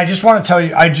 and I just want to tell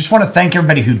you, I just want to thank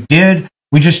everybody who did.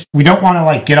 We don't want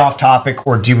to get off topic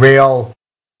or derail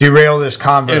this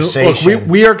conversation. Look,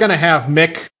 we are going to have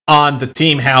Mick on the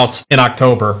Team House in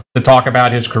October to talk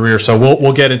about his career, so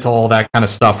we'll get into all that kind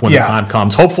of stuff when the time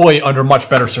comes. Hopefully, under much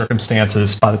better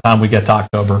circumstances by the time we get to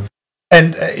October.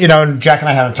 And Jack and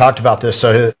I haven't talked about this,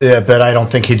 so but I don't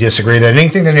think he'd disagree that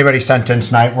anything that anybody sent in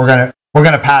tonight, we're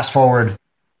gonna pass forward,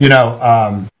 to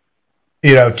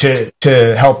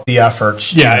help the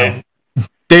efforts. Yeah,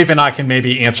 Dave and I can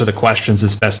maybe answer the questions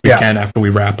as best we can after we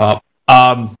wrap up.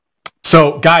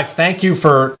 So, guys, thank you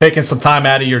for taking some time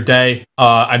out of your day.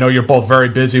 I know you're both very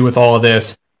busy with all of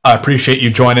this. I appreciate you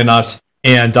joining us.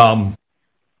 And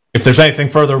if there's anything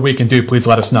further we can do, please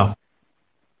let us know.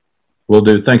 Will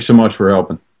do. Thanks so much for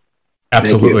helping.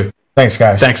 Absolutely. Thanks,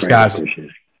 guys. Thanks, guys.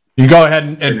 You go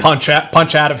ahead and punch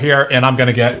out of here, and I'm going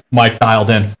to get Mike dialed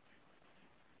in.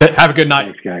 Have a good night.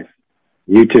 Thanks, guys.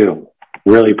 You too.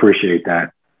 Really appreciate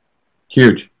that.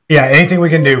 Huge. Yeah, anything we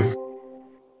can do.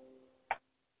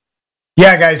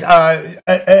 Yeah, guys.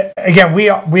 Again,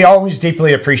 we always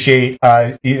deeply appreciate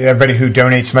everybody who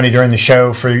donates money during the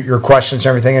show for your questions and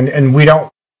everything, and we don't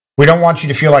want you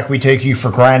to feel like we take you for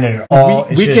granted at all.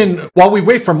 While we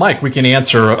wait for Mike, we can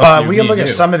answer. We can look at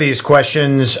some of these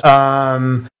questions.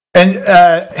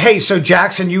 Hey, so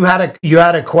Jackson, you had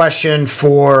a question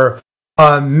for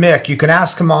Mick. You can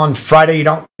ask him on Friday. You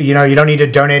don't need to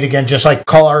donate again. Just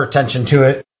call our attention to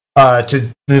it, to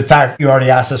the fact you already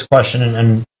asked this question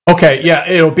and. Okay, yeah,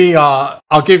 it'll be.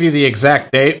 I'll give you the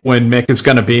exact date when Mick is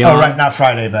going to be on. Oh, right, not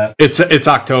Friday, but it's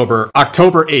October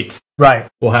 8th. Right,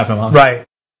 we'll have him on. Right.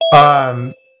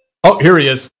 Oh, here he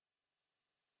is.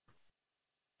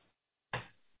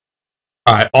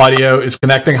 All right, audio is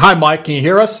connecting. Hi, Mike. Can you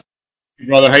hear us?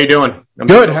 Brother, how you doing? I'm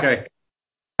good. Okay.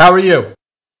 How are you?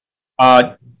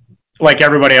 Like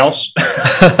everybody else.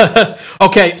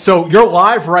 Okay, so you're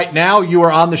live right now. You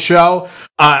are on the show.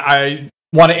 I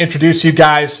want to introduce you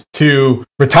guys to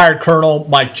retired Colonel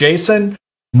Mike Jason.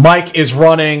 Mike is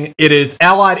running, it is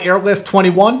Allied Airlift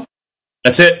 21.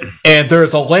 That's it. And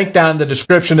there's a link down in the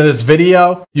description of this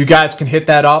video. You guys can hit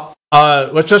that up.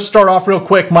 Let's just start off real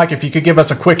quick. Mike, if you could give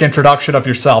us a quick introduction of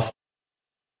yourself.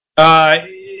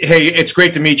 Hey, it's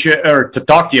great to meet you, or to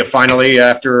talk to you finally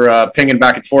after pinging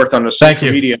back and forth on the social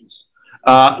media.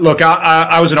 Look,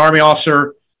 I was an Army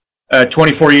officer.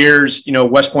 24 years,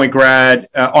 West Point grad,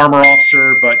 armor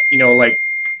officer, but,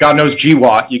 God knows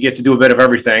GWAT, you get to do a bit of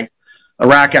everything.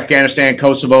 Iraq, Afghanistan,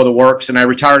 Kosovo, the works. And I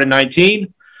retired in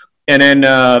 19 and then,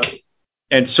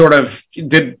 and sort of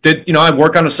did I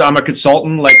work I'm a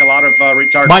consultant like a lot of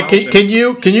retired. Mike, can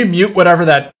you mute whatever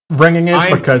that ringing is?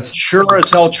 Because sure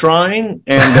as hell trying.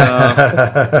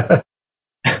 And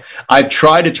I've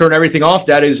tried to turn everything off.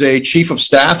 That is a chief of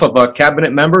staff of a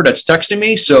cabinet member that's texting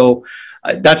me. So,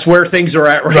 that's where things are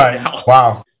at right now.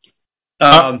 Wow.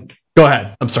 Go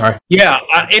ahead. I'm sorry. Yeah.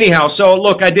 Anyhow, so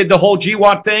look, I did the whole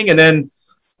GWAT thing, and then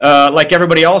like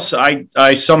everybody else,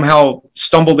 I somehow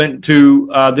stumbled into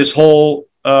this whole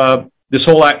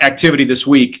activity this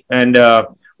week, and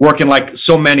working like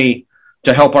so many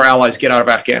to help our allies get out of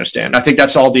Afghanistan. I think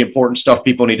that's all the important stuff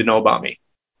people need to know about me.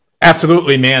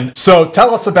 Absolutely, man. So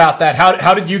tell us about that.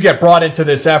 How did you get brought into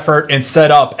this effort and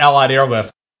set up Allied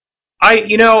Airlift?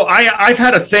 I've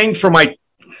had a thing for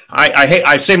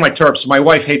I say my Terps. My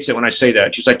wife hates it when I say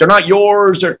that. She's like, they're not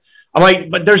yours. I'm like,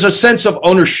 but there's a sense of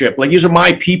ownership. Like, these are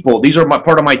my people. These are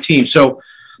part of my team. So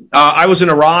I was in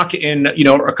Iraq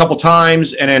a couple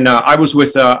times. And then I was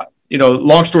with,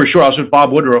 long story short, I was with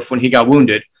Bob Woodruff when he got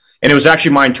wounded. And it was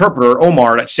actually my interpreter,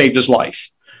 Omar, that saved his life.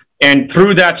 And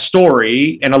through that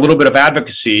story and a little bit of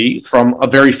advocacy from a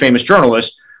very famous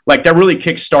journalist, like, that really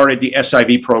kick-started the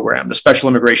SIV program, the Special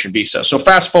Immigration Visa. So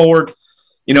fast forward,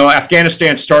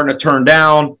 Afghanistan's starting to turn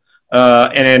down.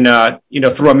 And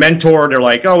then, through a mentor, they're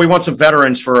like, oh, we want some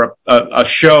veterans for a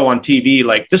show on TV.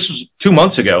 Like, this was 2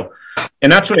 months ago.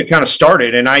 And that's when it kind of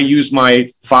started. And I used my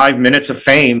 5 minutes of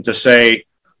fame to say,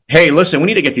 hey, listen, we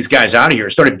need to get these guys out of here.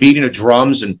 Started beating the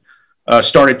drums and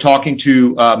started talking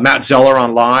to Matt Zeller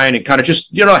online and kind of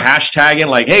just, hashtagging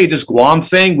like, hey, this Guam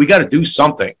thing, we got to do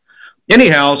something.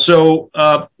 Anyhow, so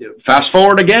fast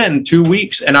forward again 2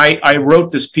 weeks, and I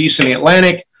wrote this piece in the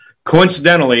Atlantic.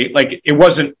 Coincidentally, like, it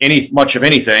wasn't much of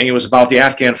anything. It was about the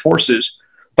Afghan forces.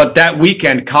 But that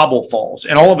weekend, Kabul falls,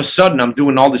 and all of a sudden, I'm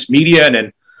doing all this media,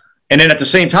 and then at the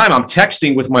same time, I'm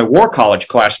texting with my War College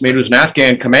classmate who's an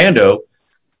Afghan commando,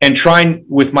 and trying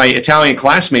with my Italian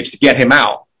classmates to get him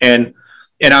out. And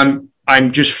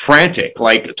I'm just frantic,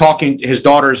 like, talking to his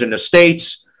daughters in the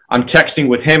States. I'm texting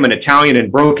with him in Italian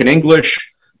and broken English,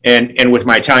 and with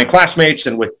my Italian classmates,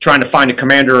 and with trying to find a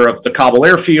commander of the Kabul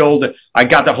airfield. I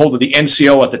got the hold of the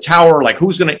NCO at the tower, like,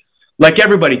 who's going to, like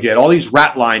everybody did, all these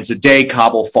rat lines the day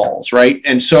Kabul falls, right?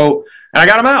 And I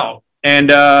got him out. And,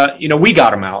 we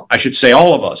got him out, I should say,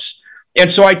 all of us.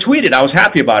 And so I tweeted, I was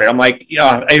happy about it. I'm like,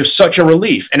 it was such a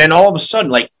relief. And then all of a sudden,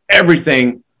 like,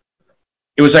 everything,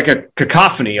 it was like a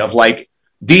cacophony of like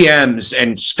DMs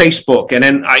and Facebook. And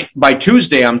then by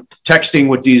Tuesday, I'm texting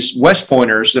with these West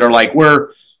Pointers that are like, we're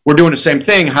doing the same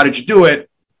thing. How did you do it?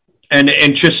 And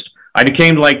just, I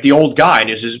became like the old guy. And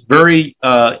this is very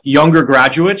younger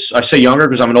graduates. I say younger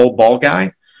because I'm an old bald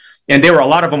guy. And a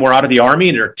lot of them were out of the Army,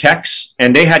 and they're techs,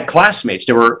 and they had classmates.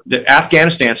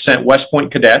 Afghanistan sent West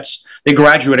Point cadets. They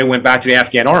graduated and went back to the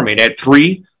Afghan Army. They had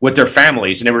 3 with their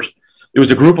families. And it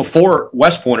was a group of 4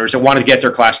 West Pointers that wanted to get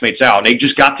their classmates out. And they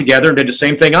just got together and did the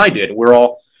same thing I did. We're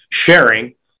all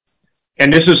sharing.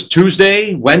 And this is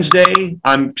Tuesday, Wednesday.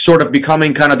 I'm sort of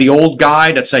becoming kind of the old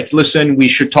guy that's like, listen, we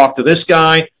should talk to this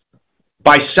guy.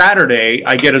 By Saturday,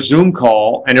 I get a Zoom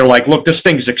call, and they're like, look, this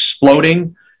thing's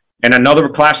exploding. And another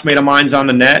classmate of mine's on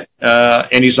the net.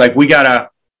 And he's like, we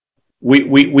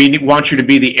want you to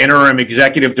be the interim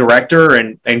executive director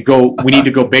and go, we need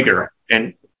to go bigger.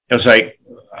 And I was like,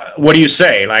 what do you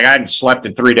say? Like, I hadn't slept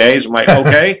in 3 days. I'm like,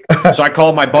 okay. So I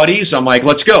called my buddies. I'm like,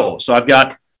 let's go. So I've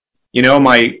got,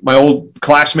 my old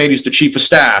classmate, he's the chief of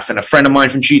staff, and a friend of mine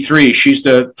from G3, she's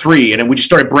the 3. And then we just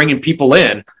started bringing people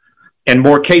in, and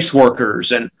more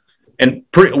caseworkers. And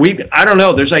I don't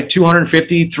know, there's like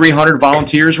 250, 300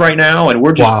 volunteers right now. And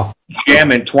we're just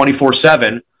jamming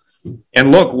 24/7.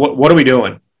 And look, what are we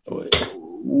doing?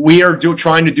 We are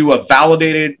trying to do a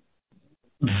validated,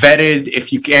 vetted,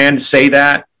 if you can say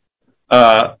that,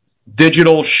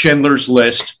 digital Schindler's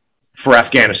List for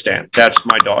Afghanistan. That's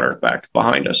my daughter back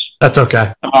behind us. That's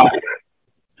okay.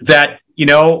 That,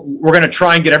 we're going to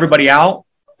try and get everybody out.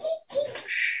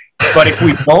 But if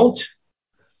we won't,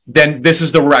 then this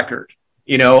is the record,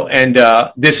 and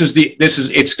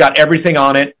it's got everything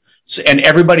on it. And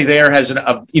everybody there has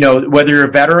whether you're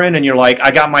a veteran and you're like,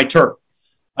 I got my Terp.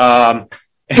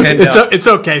 It's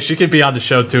okay. She could be on the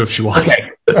show too if she wants. Okay.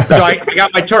 So I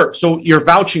got my Terp. So you're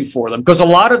vouching for them, because a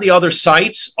lot of the other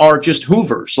sites are just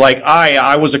Hoovers. Like,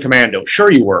 I was a commando. Sure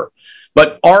you were.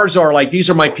 But ours are like, these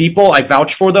are my people. I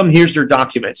vouch for them. Here's their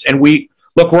documents. And we're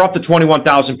up to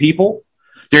 21,000 people.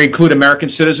 They include American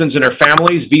citizens and their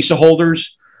families, visa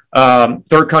holders,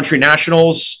 third country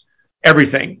nationals,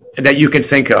 everything that you can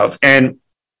think of. And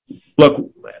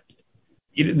look,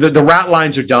 the rat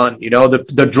lines are done.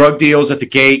 The drug deals at the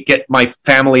gate, get my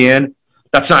family in.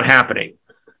 That's not happening.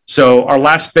 So our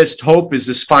last best hope is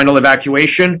this final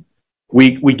evacuation.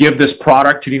 We give this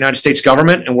product to the United States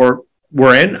government, and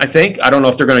we're in, I think. I don't know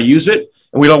if they're going to use it.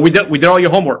 And we did all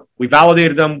your homework. We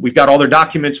validated them. We've got all their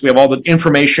documents. We have all the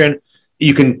information.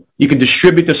 You can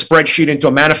distribute the spreadsheet into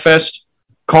a manifest,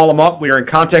 call them up. We are in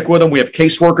contact with them. We have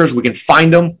caseworkers. We can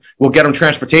find them. We'll get them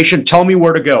transportation. Tell me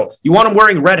where to go. You want them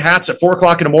wearing red hats at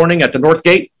 4:00 in the morning at the North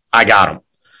Gate? I got them.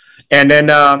 And then,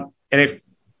 and if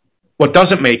what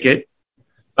doesn't make it,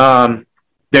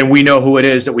 then we know who it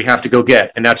is that we have to go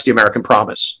get, and that's the American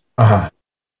Promise. Hey,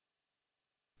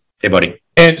 buddy.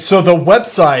 And so the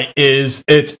website it's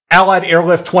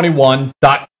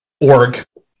AlliedAirlift21.org.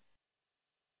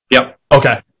 Yep.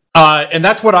 Okay. And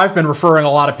that's what I've been referring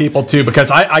a lot of people to,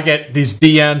 because I get these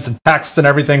DMs and texts and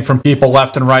everything from people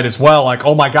left and right as well. Like,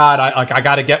 oh my God, I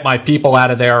got to get my people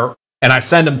out of there, and I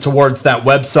send them towards that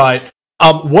website.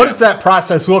 What does that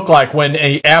process look like when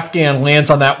a Afghan lands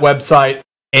on that website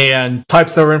and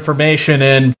types their information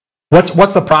in?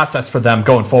 What's the process for them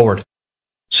going forward?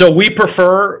 So we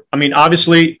prefer, I mean,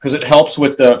 obviously, because it helps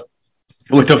with the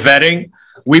vetting,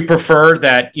 we prefer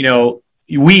that,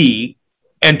 we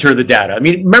enter the data. I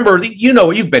mean, remember,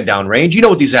 you've been downrange. You know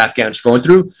what these Afghans are going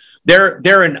through.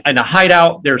 They're in a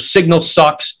hideout. Their signal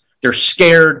sucks. They're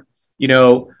scared.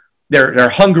 They're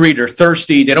hungry. They're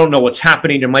thirsty. They don't know what's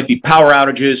happening. There might be power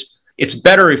outages. It's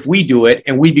better if we do it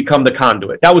and we become the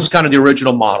conduit. That was kind of the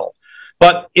original model.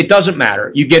 But it doesn't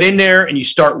matter. You get in there and you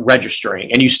start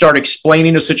registering and you start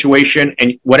explaining the situation,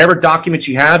 and whatever documents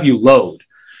you have, you load.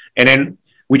 And then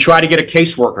we try to get a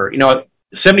caseworker.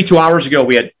 72 hours ago,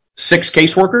 we had 6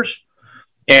 caseworkers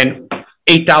and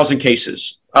 8,000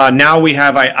 cases. Now we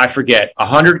have, I forget,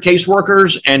 100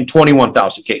 caseworkers and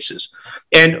 21,000 cases.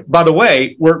 And by the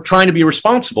way, we're trying to be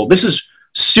responsible. This is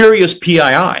serious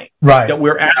PII that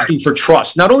we're asking for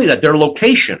trust. Not only that, their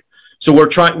location. So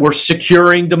we're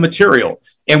securing the material,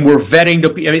 and we're vetting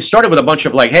it started with a bunch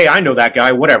of like, hey, I know that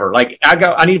guy, whatever. Like,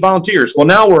 I need volunteers. Well,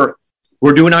 now we're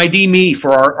doing ID Me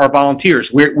for our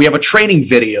volunteers. We have a training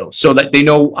video so that they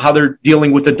know how they're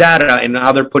dealing with the data and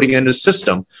how they're putting it in the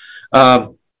system.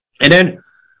 And then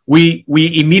we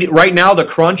immediately, right now, the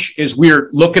crunch is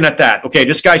we're looking at that. Okay,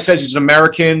 this guy says he's an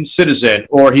American citizen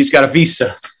or he's got a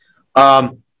visa.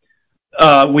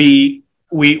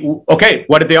 Okay,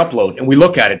 what did they upload? And we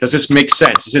look at it. Does this make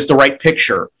sense? Is this the right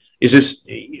picture? Is this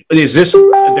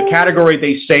the category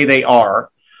they say they are?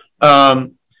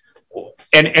 And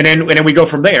then we go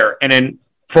from there. And then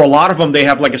for a lot of them, they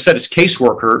have, like I said, it's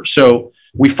caseworker. So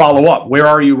we follow up. Where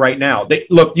are you right now?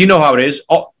 Look, you know how it is.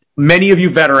 Many of you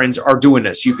veterans are doing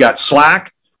this. You've got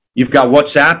Slack, you've got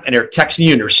WhatsApp, and they're texting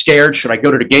you and they're scared. Should I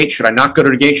go to the gate? Should I not go to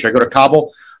the gate? Should I go to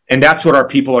Kabul? And that's what our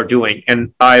people are doing.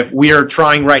 And we are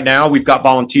trying right now. We've got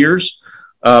volunteers.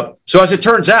 So as it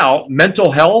turns out,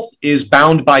 mental health is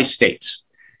bound by states.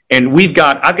 And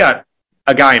I've got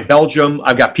a guy in Belgium.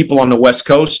 I've got people on the West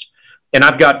Coast. And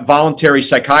I've got voluntary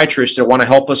psychiatrists that want to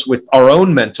help us with our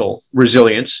own mental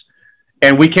resilience.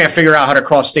 And we can't figure out how to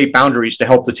cross state boundaries to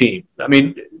help the team. I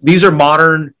mean, these are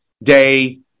modern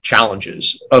day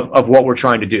challenges of what we're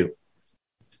trying to do.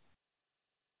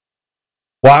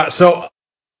 Wow. So,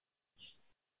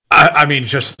 I mean,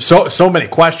 just so many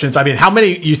questions. I mean, how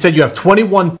many, you said you have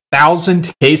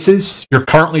 21,000 cases you're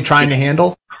currently trying to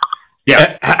handle?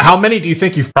 Yeah. How many do you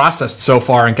think you've processed so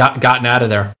far and gotten out of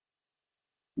there?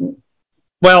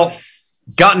 Well,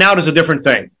 gotten out is a different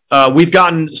thing. We've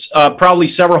gotten probably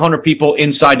several hundred people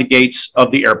inside the gates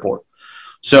of the airport.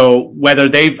 So whether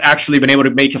they've actually been able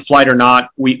to make a flight or not,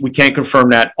 we can't confirm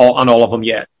that on all of them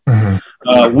yet.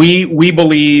 Mm-hmm. We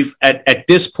believe at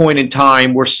this point in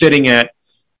time, we're sitting at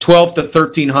 12 to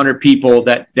 1,300 people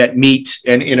that meet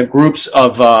and in a groups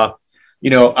of,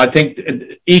 I think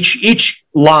each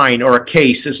line or a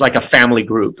case is like a family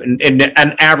group, and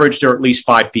an average there are at least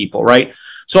 5 people, right?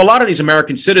 So a lot of these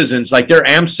American citizens, like they're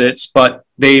AMSITs, but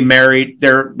they married,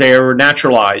 they're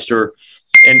naturalized,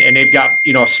 and they've got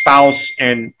a spouse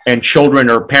and children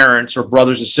or parents or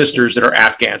brothers and sisters that are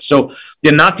Afghans. So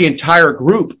not the entire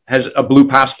group has a blue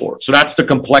passport. So that's the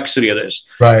complexity of this.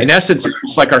 Right. In essence,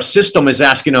 it's like our system is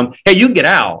asking them, hey, you can get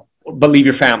out, but leave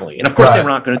your family. And of course, they're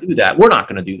not going to do that. We're not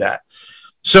going to do that.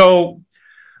 So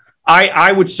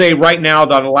I would say right now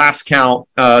that the last count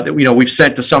that we've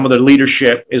sent to some of the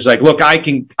leadership is like, look, I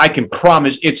can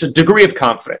promise, it's a degree of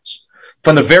confidence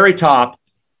from the very top.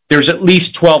 There's at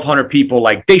least 1,200 people,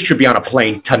 like they should be on a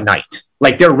plane tonight.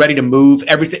 Like they're ready to move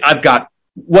everything. I've got,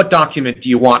 what document do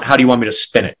you want? How do you want me to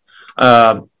spin it?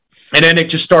 And then it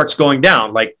just starts going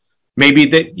down. Like maybe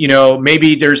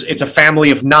maybe it's a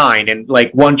family of 9 and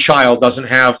like one child doesn't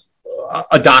have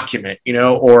a document,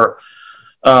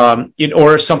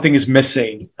 or something is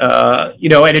missing, and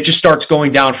it just starts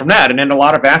going down from that. And then a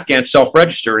lot of Afghans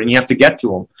self-register and you have to get to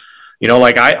them.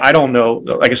 Like I don't know,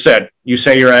 like I said, you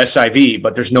say you're SIV,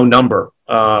 but there's no number.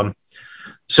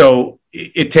 So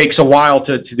it takes a while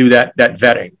to do that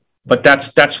vetting, but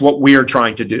that's what we are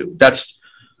trying to do. That's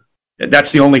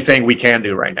the only thing we can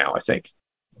do right now, I think.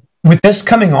 With this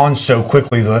coming on so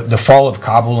quickly, the fall of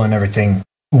Kabul and everything,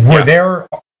 were there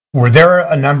were there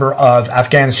a number of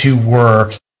Afghans who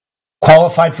were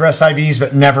qualified for SIVs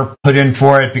but never put in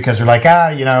for it because they're like,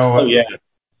 Oh, yeah.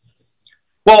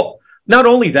 Well, not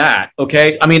only that,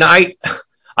 okay? I mean, I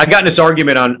got in this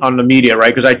argument on the media,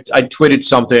 right? Because I tweeted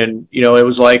something, it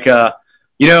was like, the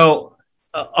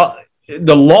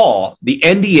law, the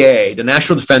NDA, the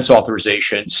National Defense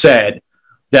Authorization, said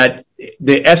that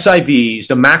the SIVs,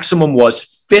 the maximum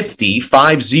was 50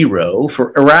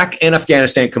 for Iraq and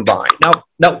Afghanistan combined.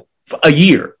 Now a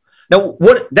year. Now,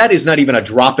 that is not even a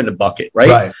drop in the bucket,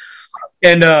 right?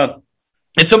 And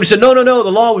somebody said, no,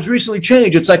 the law was recently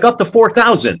changed. It's like up to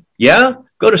 4,000. Yeah?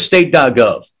 Go to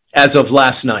state.gov as of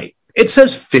last night. It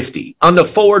says 50 on the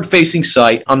forward-facing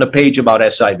site on the page about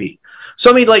SIV.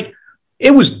 So, I mean, like,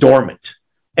 it was dormant.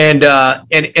 And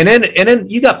then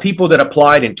you got people that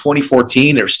applied in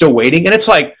 2014. They're still waiting. And it's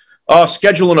like,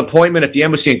 schedule an appointment at the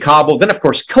embassy in Kabul. Then, of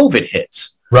course, COVID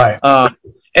hits. Right.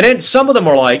 And then some of them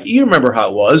are like, you remember how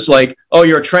it was, like, oh,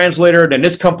 you're a translator, then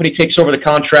this company takes over the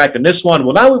contract, and this one,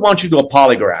 well, now we want you to do a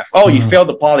polygraph. Oh, you failed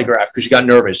the polygraph because you got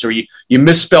nervous, or you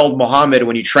misspelled Mohammed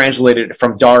when you translated it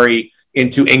from Dari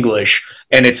into English,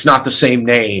 and it's not the same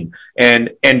name.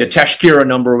 And the Tashkira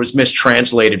number was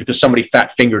mistranslated because somebody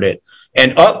fat-fingered it.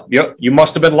 And, you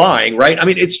must have been lying, right? I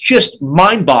mean, it's just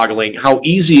mind-boggling how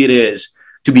easy it is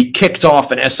to be kicked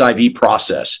off an SIV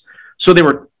process. So there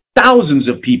were thousands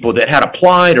of people that had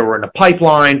applied or were in the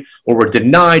pipeline or were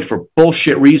denied for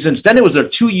bullshit reasons. Then it was a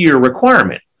 2-year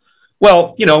requirement.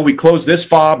 Well, we closed this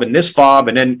fob, and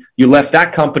then you left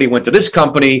that company, went to this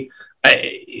company.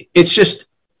 It's just,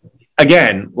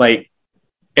 again, like,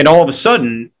 and all of a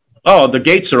sudden, the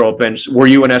gates are open. Were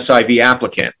you an SIV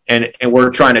applicant? And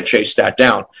we're trying to chase that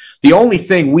down. The only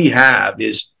thing we have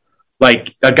is,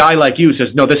 like, a guy like you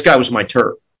says, no, this guy was my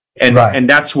TERP. And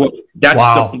that's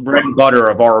the bread and butter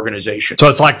of our organization. So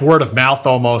it's like word of mouth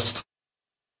almost.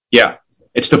 Yeah,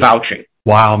 it's the vouching.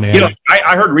 Wow, man.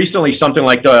 I heard recently something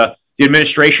like the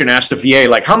administration asked the VA,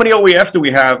 like, how many OEF do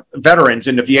we have veterans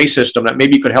in the VA system that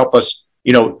maybe could help us,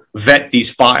 vet these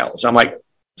files? I'm like,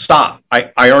 stop. I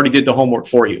already did the homework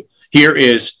for you. Here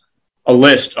is a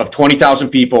list of 20,000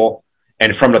 people,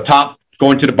 and from the top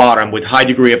going to the bottom with high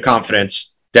degree of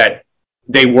confidence that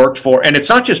they worked for. And it's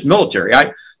not just military.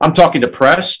 I'm talking to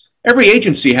press. Every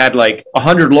agency had like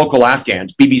 100 local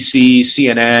Afghans, BBC,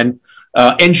 CNN,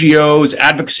 NGOs,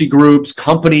 advocacy groups,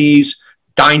 companies,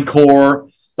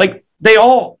 DynCorp. Like, they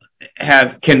all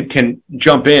can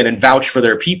jump in and vouch for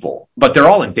their people, but they're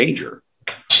all in danger.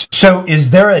 So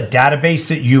is there a database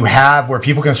that you have where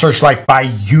people can search, like, by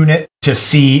unit to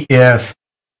see if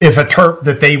a TERP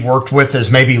that they worked with is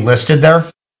maybe listed there?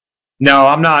 No,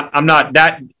 I'm not.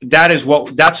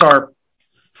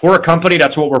 If we're a company,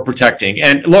 that's what we're protecting.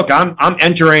 And look, I'm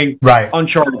entering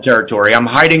uncharted territory. I'm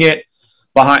hiding it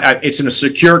behind, it's in a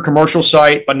secure commercial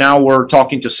site, but now we're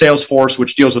talking to Salesforce,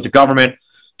 which deals with the government,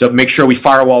 to make sure we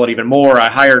firewall it even more. I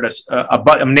hired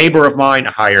a neighbor of mine.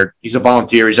 He's a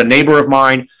volunteer. He's a neighbor of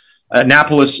mine,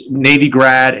 Annapolis Navy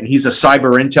grad, and he's a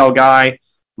cyber intel guy.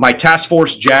 My task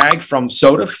force JAG from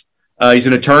SOTF. He's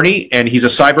an attorney, and he's a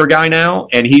cyber guy now,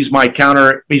 and he's my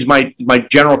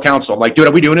general counsel. I'm like, dude,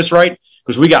 are we doing this right?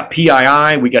 Because we got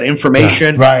PII, we got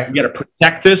information, we got to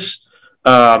protect this.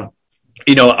 Are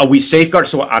we safeguarded?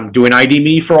 So I'm doing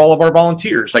ID.me for all of our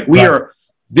volunteers. Like,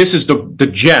 this is the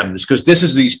gems, because this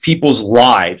is these people's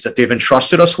lives that they've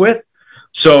entrusted us with.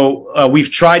 So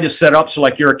we've tried to set up so,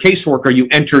 like, you're a caseworker, you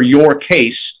enter your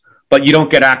case, but you don't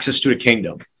get access to the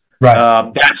kingdom.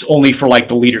 That's only for, like,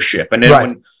 the leadership. And then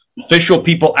when official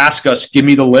people ask us, give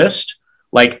me the list,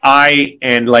 like, I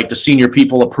and, like, the senior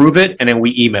people approve it, and then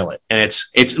we email it. And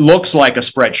it looks like a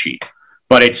spreadsheet,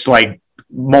 but it's like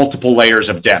multiple layers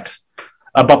of depth.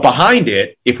 But behind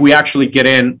it, if we actually get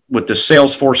in with the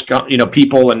Salesforce,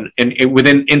 people and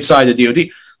inside the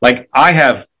DoD, like, I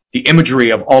have the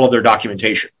imagery of all of their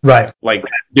documentation, like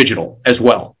digital as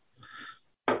well.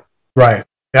 Yeah,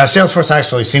 Salesforce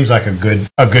actually seems like a good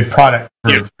product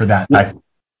for that.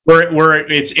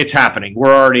 It's happening.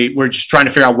 We're just trying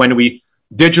to figure out when do we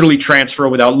digitally transfer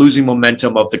without losing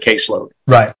momentum of the caseload.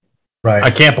 Right.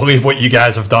 I can't believe what you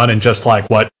guys have done in just, like,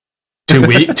 what,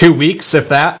 2 weeks, if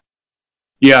that.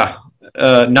 Yeah,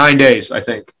 9 days, I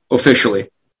think, officially.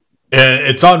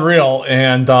 It's unreal,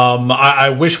 and I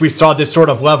wish we saw this sort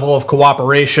of level of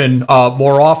cooperation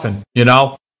more often.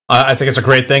 I think it's a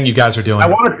great thing you guys are doing.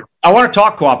 I want to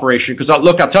talk cooperation, because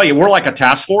look, I'll tell you, we're like a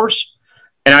task force.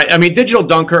 And I mean, Digital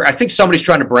Dunker, I think somebody's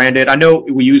trying to brand it. I know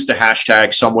we used the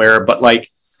hashtag somewhere, but, like,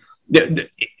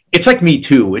 it's like Me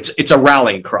Too. It's a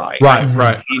rallying cry.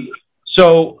 Right.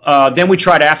 So then we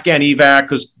tried Afghan evac,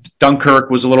 because Dunkirk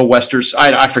was a little Western.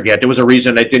 I forget. There was a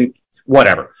reason they didn't.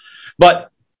 whatever.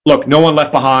 But look, No One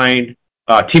Left Behind,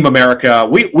 Team America,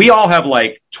 we all have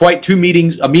like a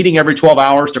meeting every 12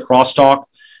 hours to crosstalk.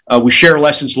 We share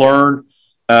lessons learned.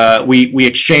 We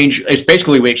exchange. It's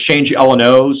basically we exchange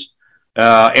L&Os,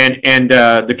 and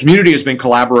the community has been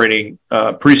collaborating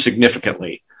pretty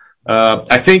significantly.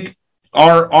 I think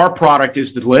our product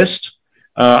is the list.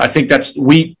 I think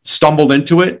we stumbled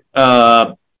into it,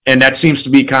 and that seems to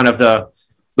be kind of the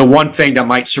one thing that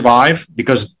might survive,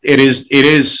 because it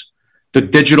is the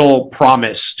digital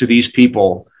promise to these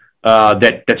people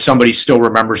that somebody still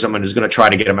remembers them and is going to try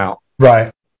to get them out.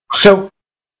 Right. So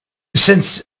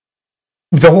since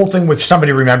the whole thing with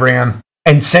somebody remembering them,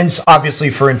 and since obviously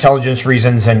for intelligence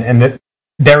reasons and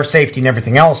their safety and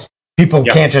everything else, people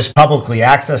can't just publicly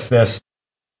access this.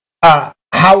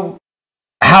 How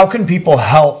can people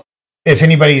help if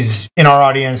anybody's in our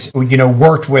audience,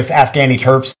 worked with Afghani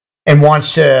Terps and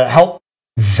wants to help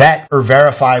vet or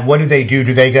verify? What do they do?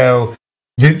 Do they go?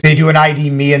 Do they do an ID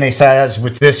me and they say as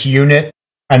with this unit,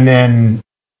 and then?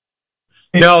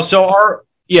 No. So our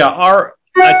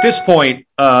at this point,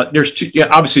 there's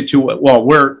obviously two. Well,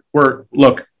 we're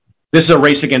look. This is a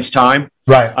race against time,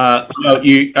 right?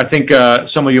 I think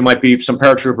some of you might be some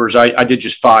paratroopers. I did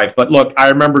just 5, but look, I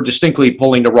remember distinctly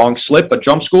pulling the wrong slip at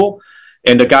jump school,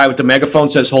 and the guy with the megaphone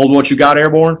says, "Hold what you got,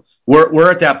 airborne."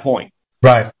 We're at that point,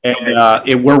 right?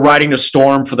 And we're riding the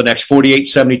storm for the next 48,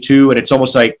 72, and it's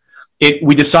almost like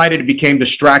we decided it became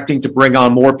distracting to bring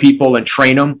on more people and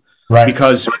train them, right?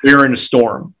 Because we're in a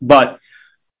storm, but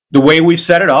the way we've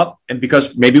set it up, and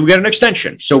because maybe we get an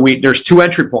extension. So there's 2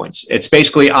 entry points. It's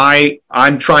basically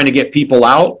I'm trying to get people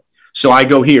out. So I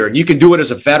go here. You can do it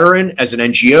as a veteran, as an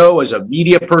NGO, as a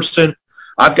media person.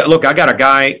 I got a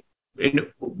guy,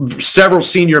 several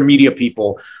senior media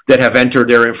people that have entered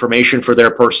their information for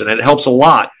their person. And it helps a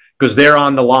lot because they're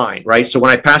on the line, right? So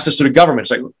when I pass this to the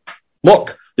government, it's like,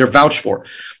 look, they're vouched for.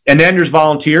 And then there's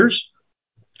volunteers.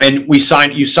 And you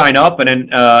sign up, and then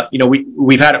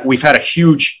we've had a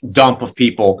huge dump of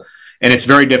people, and it's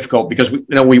very difficult because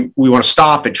we want to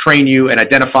stop and train you and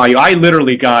identify you. I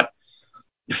literally got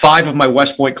 5 of my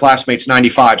West Point classmates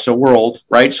 95, so we're old,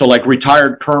 right? So like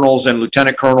retired colonels and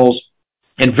lieutenant colonels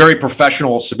and very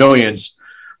professional civilians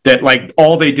that like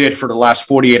all they did for the last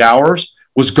 48 hours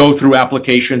was go through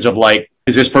applications of like,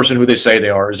 is this person who they say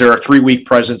they are? Is there a 3-week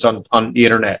presence on the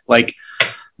internet? Like.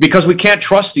 Because we can't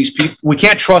trust these people. We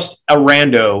can't trust a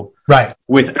rando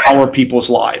with our people's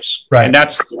lives. Right. And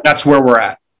that's where we're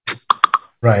at.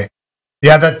 Right.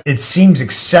 Yeah, it seems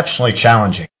exceptionally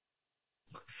challenging.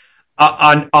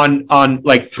 On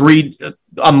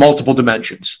multiple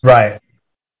dimensions. Right.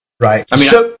 Right. I mean,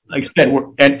 like I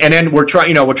said, then we're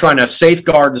trying to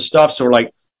safeguard the stuff. So we're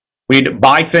like, we need to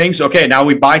buy things. Okay, now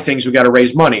we buy things. We got to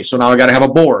raise money. So now I got to have a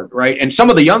board, right? And some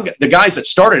of the guys that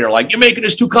started are like, "You're making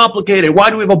this too complicated. Why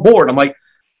do we have a board?" I'm like,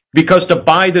 because to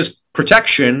buy this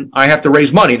protection, I have to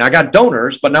raise money. And I got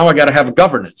donors, but now I got to have a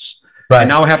governance. Right. And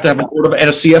now I have to have a board and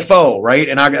a CFO, right?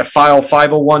 And I got to file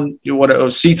 501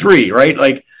 C3, right?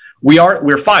 Like we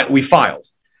filed.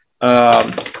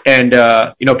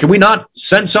 Can we not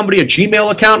send somebody a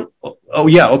Gmail account? Oh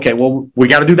yeah. Okay. Well, we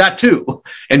got to do that too.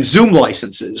 And Zoom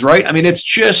licenses, right? I mean, it's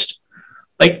just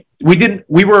like,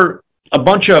 we were a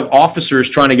bunch of officers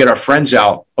trying to get our friends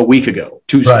out a week ago,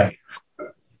 Tuesday. Right.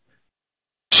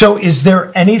 So is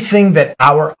there anything that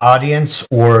our audience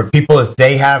or people that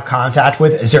they have contact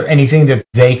with, is there anything that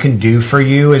they can do for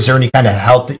you? Is there any kind of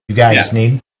help that you guys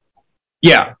need?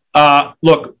 Yeah.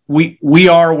 Look, we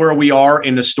are where we are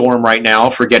in the storm right now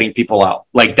for getting people out.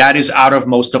 Like that is out of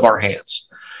most of our hands,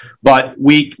 but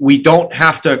we don't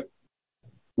have to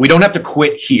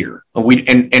quit here.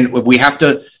 We have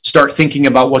to start thinking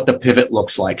about what the pivot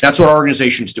looks like. That's what our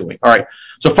organization's doing. All right.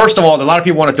 So first of all, a lot of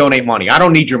people want to donate money. I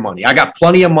don't need your money. I got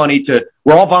plenty of money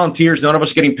we're all volunteers. None of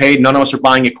us getting paid. None of us are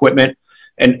buying equipment.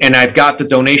 And I've got the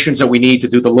donations that we need to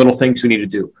do the little things we need to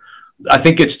do. I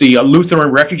think it's the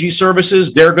Lutheran Refugee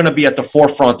Services. They're going to be at the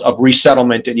forefront of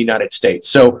resettlement in the United States.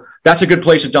 So that's a good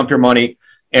place to dump your money.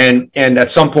 And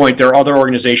at some point, there are other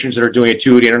organizations that are doing it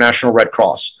too, the International Red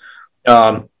Cross.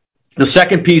 The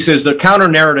second piece is the counter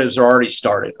narratives are already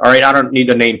started. All right. I don't need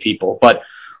to name people, but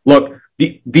look,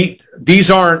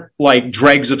 these aren't like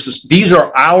dregs of, these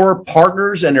are our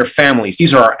partners and their families.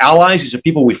 These are our allies. These are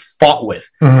people we fought with.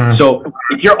 Mm-hmm. So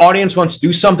if your audience wants to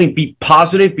do something, be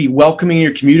positive, be welcoming in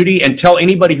your community, and tell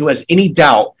anybody who has any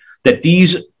doubt that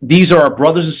these are our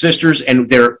brothers and sisters, and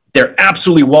they're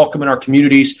absolutely welcome in our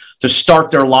communities to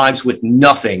start their lives with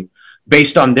nothing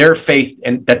based on their faith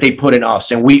and that they put in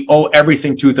us. And we owe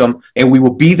everything to them. And we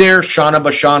will be there, Shana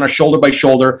Bashana, shoulder by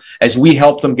shoulder, as we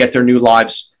help them get their new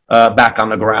lives back on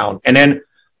the ground. And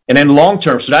And then long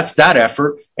term, so that's that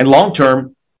effort. And long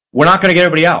term, we're not going to get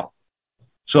everybody out.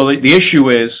 So the issue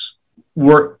is,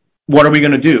 what are we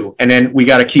going to do? And then we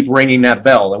got to keep ringing that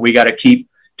bell, and we got to keep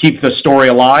the story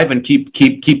alive and keep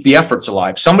the efforts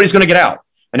alive. Somebody's going to get out,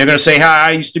 and they're going to say, "Hi,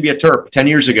 I used to be a Terp 10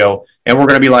 years ago," and we're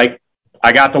going to be like,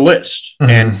 "I got the list,"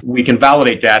 and we can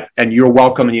validate that. And you're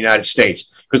welcome in the United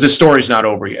States, because this story's not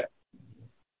over yet.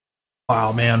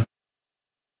 Wow, man.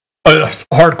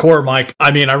 Hardcore, Mike.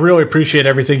 I mean, I really appreciate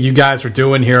everything you guys are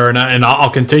doing here, and I'll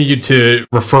continue to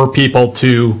refer people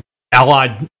to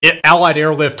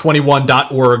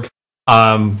AlliedAirlift21.org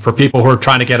for people who are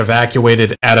trying to get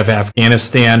evacuated out of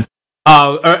Afghanistan.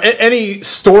 Any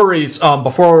stories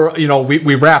before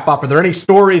we wrap up? Are there any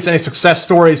stories, any success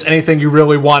stories, anything you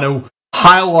really want to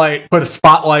highlight, put a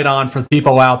spotlight on for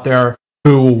people out there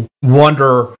who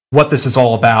wonder what this is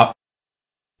all about?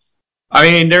 I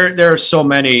mean, there are so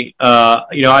many.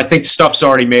 I think stuff's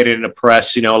already made it in the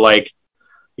press. Go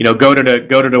to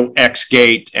the X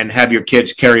gate and have your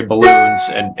kids carry balloons,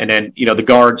 and then the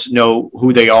guards know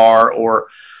who they are, or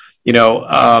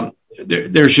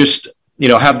there's just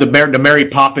have the Mary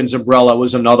Poppins umbrella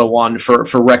was another one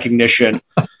for recognition.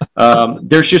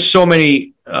 There's just so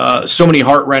many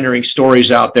heart-rendering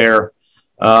stories out there,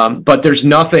 but there's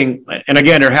nothing. And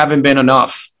again, there haven't been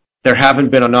enough.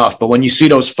 But when you see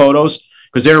those photos,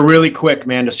 because they're really quick,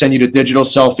 man, to send you the digital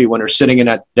selfie when they're sitting in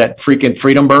that freaking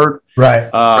Freedom Bird.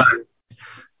 Right.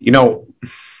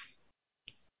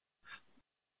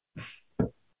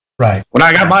 Right. When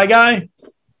I got my guy,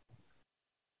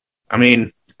 I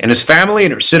mean, and his family,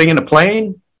 and they're sitting in a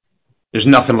plane, there's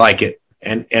nothing like it.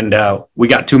 And we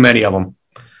got too many of them,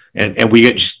 and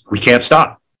we can't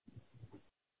stop.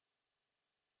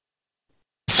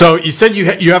 So you said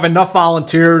you have enough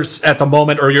volunteers at the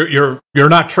moment, or you're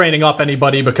not training up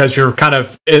anybody because you're kind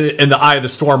of in the eye of the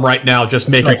storm right now, just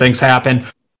making things happen.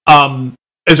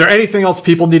 Is there anything else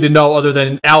people need to know other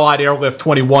than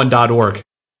AlliedAirlift21.org?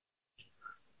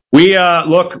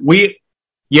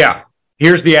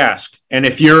 Here's the ask. And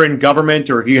if you're in government,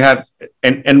 or if you have,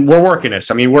 and we're working this,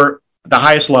 I mean, we're the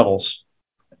highest levels.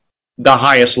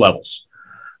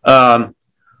 But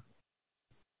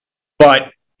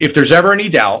if there's ever any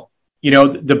doubt,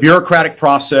 the bureaucratic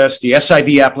process, the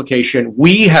SIV application,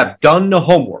 we have done the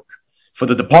homework for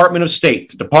the Department of State,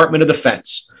 the Department of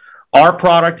Defense. Our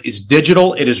product is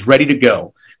digital. It is ready to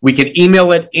go. We can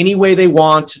email it any way they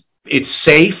want. It's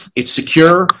safe. It's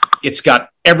secure. It's got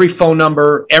every phone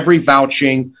number, every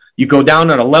vouching. You go down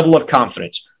at a level of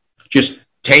confidence. Just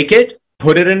take it,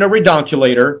 put it in a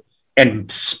redunculator,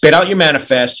 and spit out your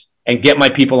manifest, and get my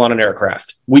people on an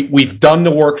aircraft. We've done the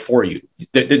work for you.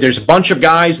 There's a bunch of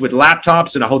guys with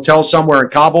laptops in a hotel somewhere in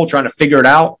Kabul trying to figure it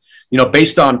out.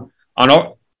 Based on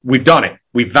we've done it.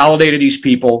 We've validated these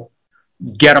people.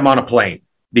 Get them on a plane.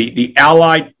 The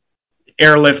Allied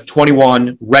Airlift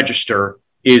 21 register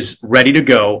is ready to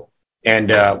go,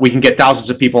 and we can get thousands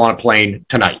of people on a plane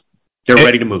tonight. They're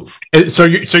ready to move. So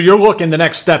you're looking the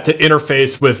next step to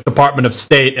interface with Department of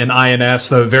State and INS,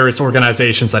 the various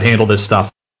organizations that handle this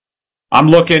stuff. I'm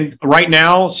looking right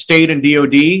now, state and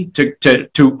DOD,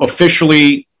 to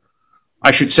officially,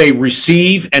 I should say,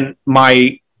 receive our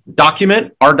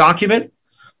document,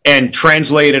 and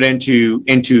translate it into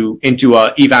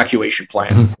a evacuation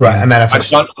plan. Right. I've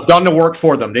done the work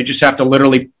for them. They just have to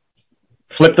literally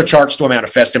flip the charts to a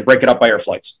manifest and break it up by air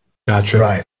flights. Gotcha.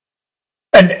 Right.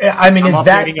 And I mean,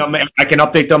 I can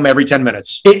update them every 10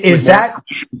 minutes. Is that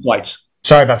flights?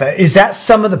 Sorry about that. Is that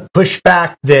some of the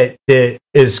pushback that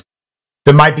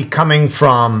might be coming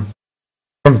from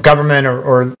government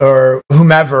or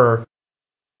whomever,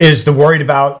 is the worried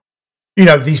about,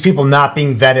 these people not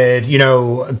being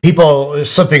vetted, people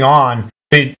slipping on,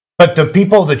 but the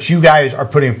people that you guys are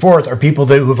putting forth are people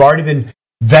who've already been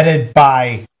vetted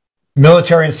by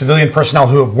military and civilian personnel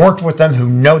who have worked with them, who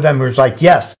know them, who's like,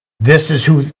 yes, this is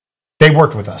who they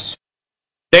worked with us.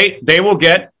 They will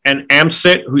get an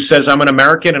AMSIT who says, I'm an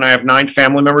American and I have 9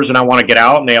 family members and I want to get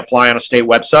out, and they apply on a state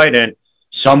website, and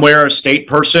somewhere a state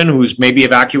person who's maybe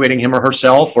evacuating him or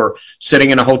herself, or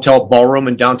sitting in a hotel ballroom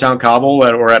in downtown Kabul,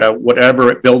 or at a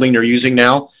whatever building they're using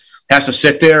now, has to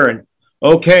sit there and,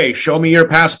 okay, show me your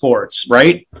passports,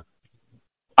 right?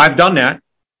 I've done that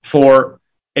to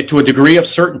a degree of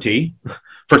certainty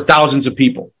for thousands of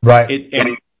people. Right.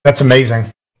 That's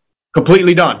amazing.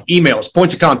 Completely done. Emails,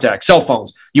 points of contact, cell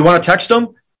phones. You want to text them?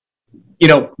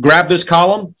 Grab this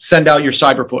column, send out your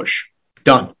cyber push.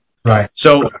 Done. Right.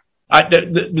 So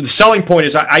the selling point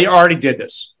is I already did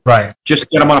this. Right. Just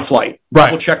get them on a flight. Right.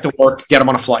 Double check the work, get them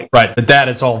on a flight. Right. The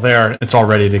data's all there. It's all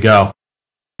ready to go.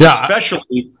 Yeah.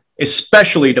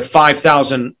 Especially the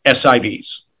 5,000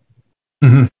 SIVs.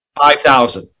 Mm-hmm.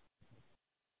 5,000.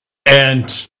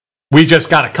 And we just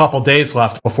got a couple days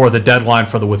left before the deadline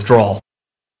for the withdrawal.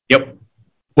 Yep.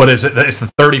 What is it? It's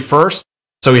the 31st.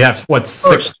 So we have, what,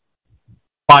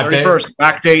 5 days?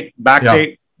 31st,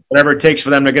 backdate, whatever it takes for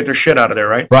them to get their shit out of there,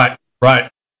 right? Right.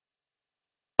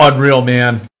 Unreal,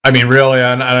 man. I mean, really,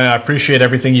 and I appreciate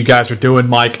everything you guys are doing,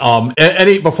 Mike.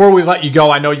 Before we let you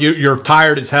go, I know you're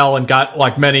tired as hell and got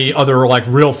like many other like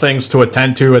real things to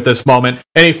attend to at this moment.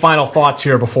 Any final thoughts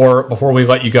here before we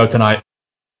let you go tonight?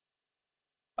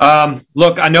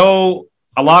 Look, I know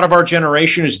a lot of our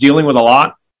generation is dealing with a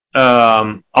lot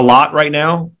right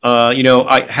now.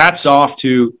 Hats off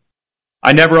to.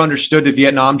 I never understood the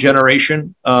Vietnam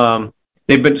generation. Some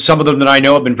of them that I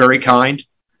know have been very kind.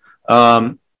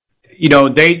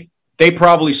 They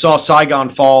probably saw Saigon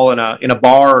fall in a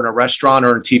bar or in a restaurant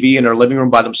or on TV in their living room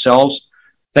by themselves.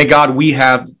 Thank God we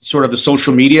have sort of the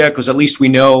social media, because at least we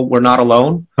know we're not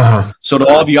alone. Uh-huh. So to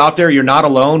all of you out there, you're not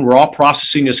alone. We're all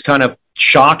processing this kind of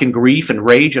shock and grief and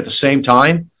rage at the same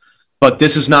time. But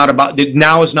this is not about,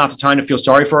 now is not the time to feel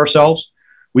sorry for ourselves.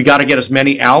 We got to get as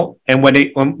many out. And when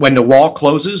the wall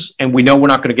closes and we know we're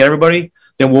not going to get everybody,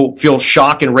 then we'll feel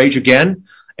shock and rage again.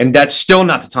 And that's still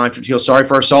not the time to feel sorry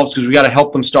for ourselves, because we got to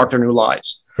help them start their new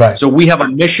lives. Right. So we have a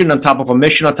mission on top of a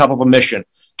mission on top of a mission.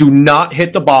 Do not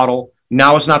hit the bottle.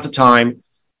 Now is not the time.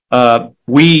 Our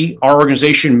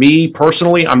organization, me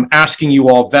personally, I'm asking you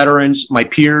all, veterans, my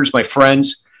peers, my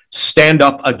friends, stand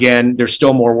up again. There's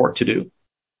still more work to do.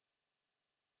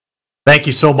 Thank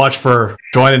you so much for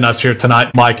joining us here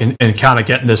tonight, Mike, and kind of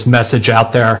getting this message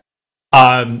out there.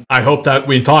 I hope that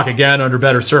we talk again under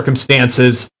better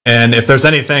circumstances. And if there's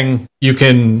anything you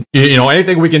can,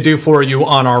 anything we can do for you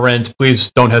on our end,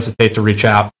 please don't hesitate to reach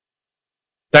out.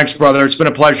 Thanks, brother. It's been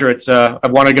a pleasure.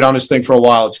 I've wanted to get on this thing for a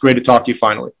while. It's great to talk to you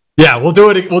finally. Yeah, we'll do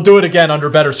it. We'll do it again under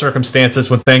better circumstances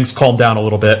when things calm down a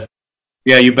little bit.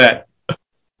 Yeah, you bet.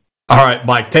 All right,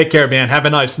 Mike. Take care, man. Have a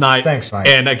nice night. Thanks, Mike.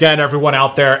 And again, everyone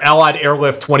out there,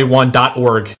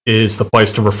 AlliedAirlift21.org is the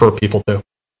place to refer people to.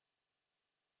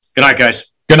 Good night, guys.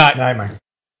 Good night. Good night, Mike.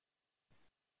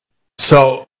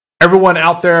 So, everyone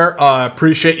out there,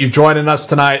 appreciate you joining us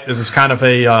tonight. This is kind of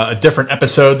a different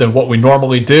episode than what we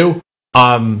normally do,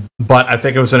 but I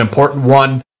think it was an important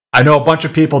one. I know a bunch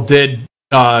of people did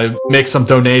make some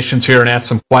donations here and ask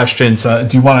some questions. Do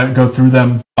you want to go through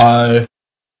them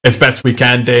as best we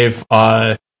can, Dave?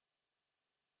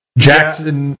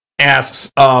 Jackson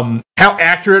asks, how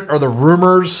accurate are the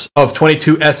rumors of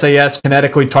 22 SAS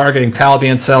kinetically targeting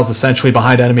Taliban cells essentially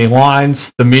behind enemy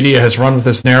lines? The media has run with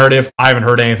this narrative. I haven't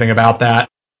heard anything about that.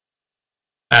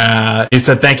 He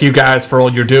said, thank you guys for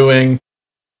all you're doing.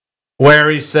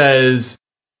 Larry says,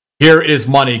 here is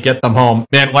money, get them home.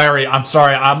 Man, Larry, I'm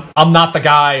sorry, I'm not the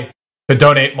guy to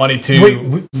donate money to we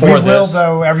will,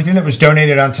 though. Everything that was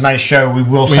donated on tonight's show, we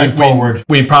will send forward.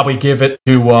 We probably give it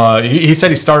to. He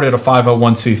said he started a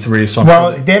 501c3. So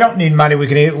they don't need money.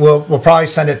 We'll probably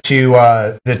send it to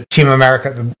the Team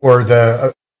America or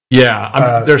the.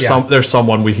 There's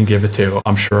someone we can give it to.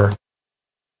 I'm sure.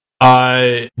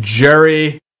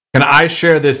 Jerry, can I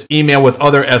share this email with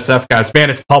other SF guys? Man,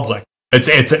 it's public.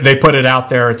 It's they put it out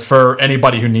there. It's for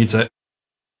anybody who needs it.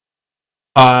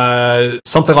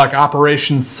 Something like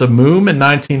Operation Samoom in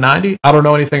 1990. I don't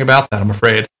know anything about that, I'm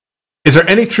afraid. Is there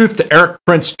any truth to Eric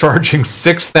Prince charging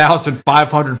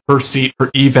 $6,500 per seat for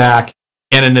evac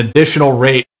and an additional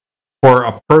rate for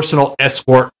a personal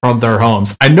escort from their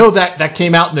homes? I know that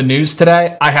came out in the news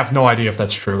today. I have no idea if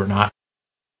that's true or not.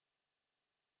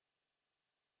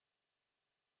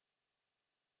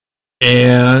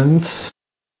 And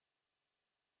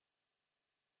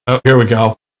here we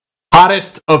go.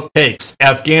 Hottest of takes.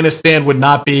 Afghanistan would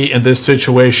not be in this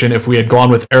situation if we had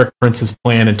gone with Eric Prince's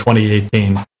plan in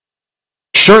 2018.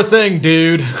 Sure thing,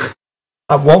 dude.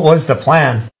 What was the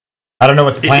plan? I don't know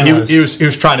what the plan was. He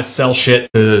was trying to sell shit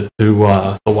to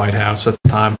the White House at the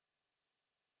time.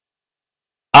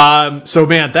 So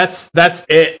man, that's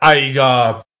it.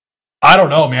 I don't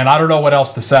know, man. I don't know what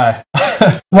else to say.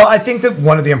 Well, I think that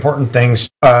one of the important things,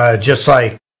 just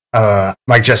like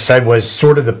Mike just said, was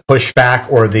sort of the pushback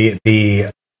or the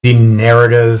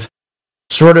narrative,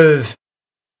 sort of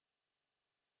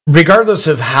regardless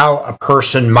of how a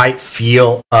person might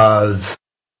feel of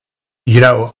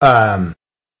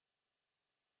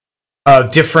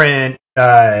different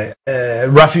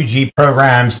refugee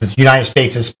programs that the United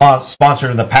States has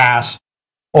sponsored in the past,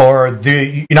 or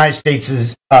the United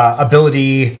States'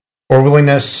 ability or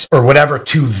willingness or whatever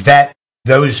to vet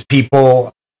those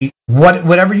people.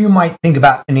 Whatever you might think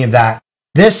about any of that,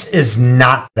 this is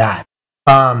not that.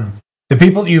 The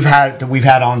people that we've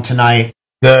had on tonight,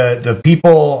 the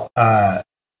people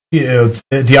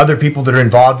the other people that are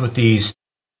involved with these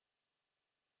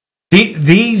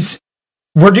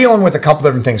we're dealing with a couple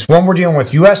different things. One, we're dealing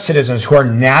with U.S. citizens who are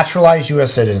naturalized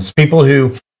U.S. citizens, people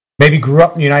who maybe grew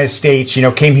up in the United States,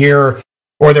 came here,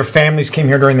 or their families came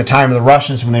here during the time of the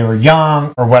Russians when they were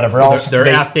young, or whatever else. They're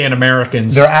Afghan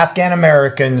Americans. They're Afghan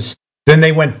Americans. Then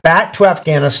they went back to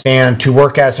Afghanistan to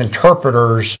work as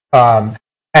interpreters, and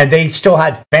they still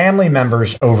had family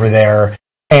members over there,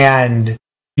 and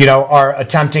are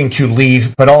attempting to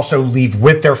leave, but also leave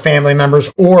with their family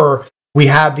members. Or we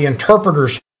have the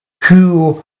interpreters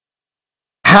who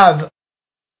have,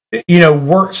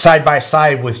 worked side by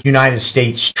side with United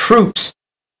States troops.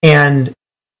 And,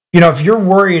 if you're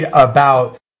worried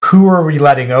about who are we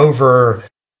letting over,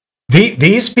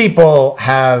 these people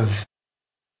have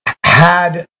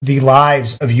had the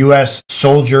lives of U.S.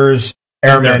 soldiers,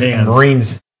 airmen, and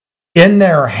Marines in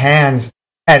their hands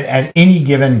at any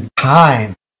given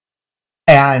time,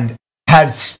 and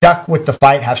have stuck with the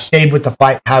fight, have stayed with the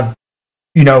fight, have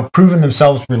proven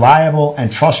themselves reliable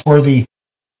and trustworthy.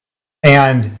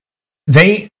 And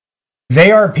they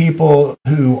are people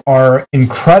who are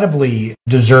incredibly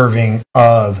deserving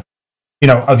of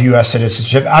U.S.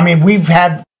 citizenship. I mean, we've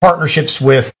had partnerships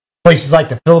with places like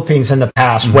the Philippines in the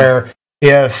past, where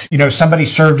if, somebody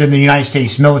served in the United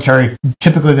States military,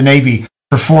 typically the Navy,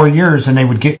 for 4 years, and they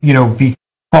would get, be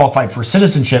qualified for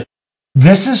citizenship.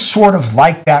 This is sort of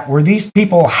like that, where these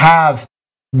people have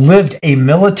lived a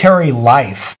military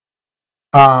life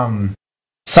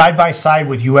side by side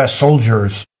with U.S.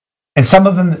 soldiers, and some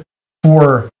of them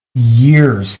for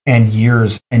years and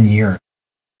years and years.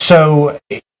 So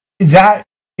that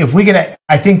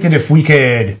I think that if we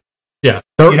could,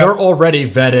 they're already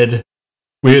vetted.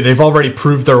 They've already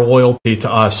proved their loyalty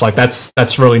to us. Like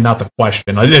that's really not the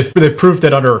question. They've proved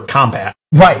it under combat,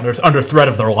 right? Under threat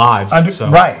of their lives,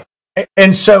 right.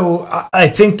 And so I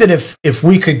think that if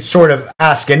we could sort of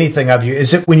ask anything of you,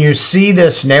 is it when you see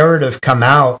this narrative come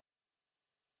out,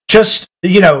 just,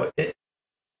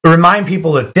 remind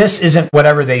people that this isn't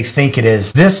whatever they think it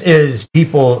is. This is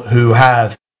people who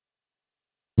have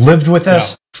lived with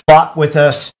us, fought with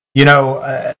us,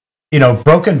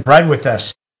 broken bread with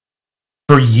us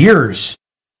for years.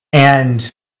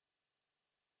 And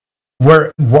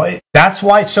that's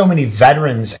why so many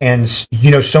veterans and,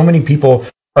 so many people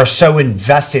are so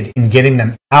invested in getting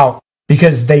them out,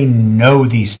 because they know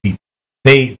these people.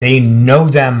 They know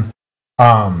them.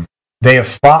 They have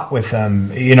fought with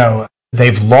them.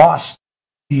 They've lost,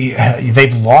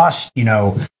 loved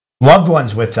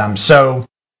ones with them. So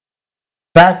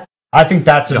I think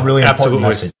that's a really important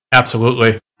message.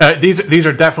 Absolutely. These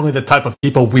are definitely the type of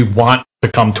people we want to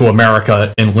come to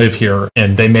America and live here,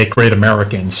 and they make great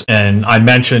Americans. And I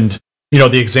mentioned,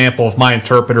 the example of my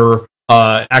interpreter,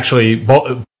 actually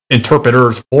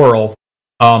interpreters, plural,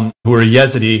 who are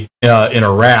Yazidi in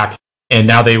Iraq, and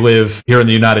now they live here in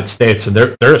the United States, and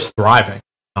they're just thriving.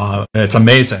 And it's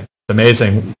amazing. It's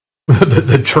amazing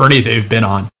the journey they've been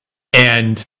on.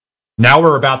 And now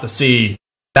we're about to see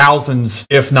thousands,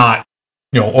 if not,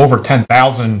 over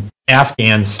 10,000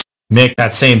 Afghans make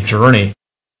that same journey.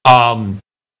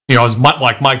 As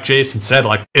like Mike Jason said,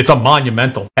 like it's a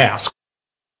monumental task.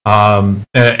 And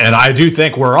I do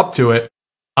think we're up to it.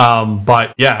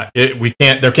 But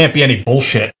there can't be any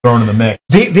bullshit thrown in the mix.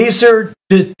 These are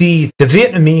the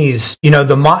Vietnamese,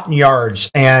 the Montagnards,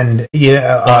 and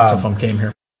lots of them came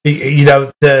here.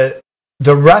 The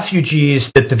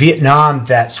refugees that the Vietnam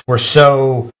vets were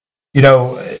so,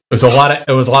 it was a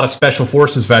lot of special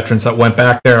forces veterans that went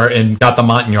back there and got the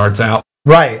Montagnards out.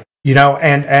 Right.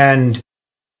 And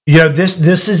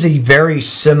this is a very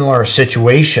similar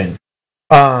situation.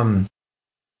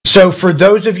 So for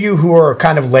those of you who are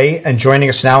kind of late and joining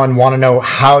us now and want to know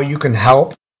how you can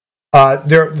help,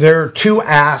 there are two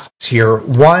asks here.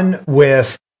 One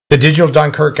with the Digital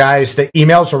Dunkirk guys, the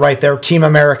emails are right there. Team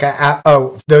America.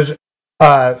 For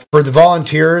the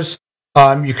volunteers,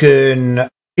 you can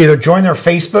either join their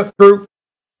Facebook group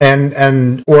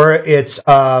or it's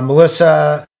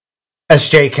Melissa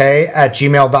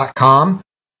SJK@gmail.com.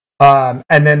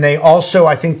 And then they also,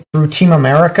 I think through Team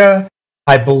America,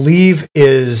 I believe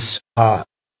is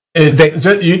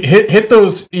hit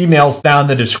those emails down in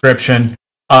the description.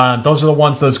 Those are the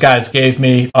ones those guys gave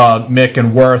me, Mick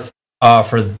and Worth,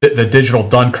 for the Digital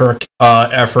Dunkirk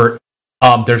effort.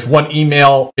 There's one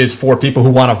email is for people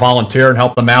who want to volunteer and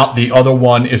help them out. The other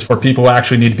one is for people who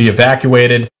actually need to be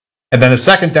evacuated. And then the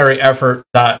secondary effort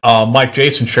that Mike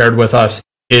Jason shared with us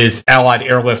is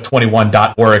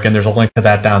AlliedAirlift21.org, and there's a link to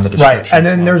that down in the description. Right, and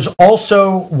then there's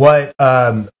also what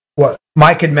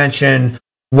Mike had mentioned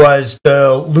was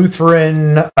the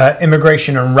Lutheran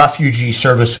Immigration and Refugee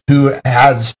Service, who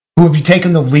has who will be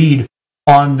taking the lead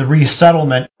on the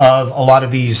resettlement of a lot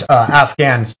of these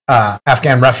Afghan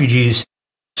refugees.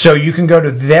 So you can go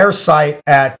to their site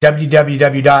at www.lirs.org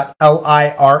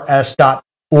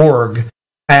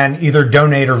and either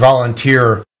donate or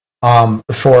volunteer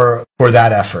for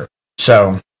that effort.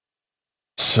 So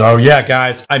yeah,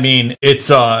 guys. I mean, it's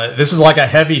this is like a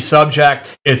heavy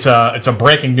subject. It's a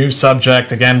breaking news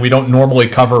subject. Again, we don't normally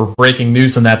cover breaking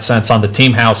news in that sense on the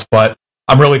Team House, but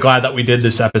I'm really glad that we did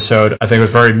this episode. I think it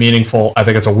was very meaningful. I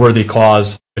think it's a worthy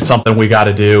cause. It's something we got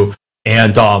to do,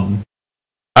 and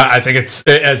I think it's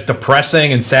as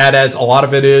depressing and sad as a lot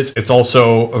of it is. It's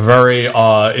also very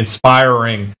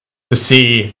inspiring to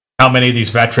see how many of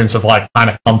these veterans have like kind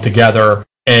of come together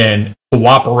and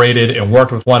cooperated and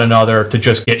worked with one another to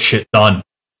just get shit done.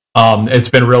 It's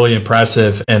been really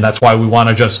impressive, and that's why we want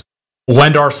to just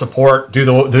lend our support, do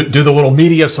the little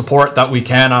media support that we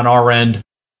can on our end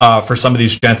for some of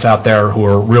these gents out there who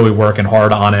are really working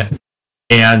hard on it.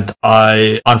 And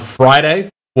on Friday,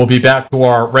 we'll be back to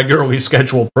our regularly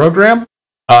scheduled program.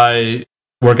 We're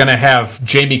going to have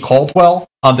Jamie Caldwell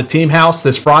on the Team House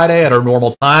this Friday at our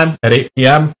normal time at 8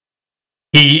 p.m.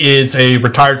 He is a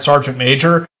retired sergeant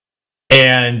major,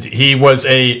 and he was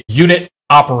a unit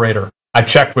operator. I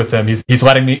checked with him. He's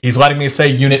letting me say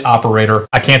unit operator.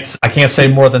 I can't say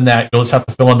more than that. You'll just have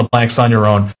to fill in the blanks on your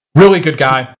own. Really good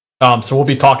guy. So we'll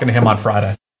be talking to him on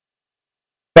Friday.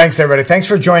 Thanks, everybody. Thanks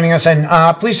for joining us, and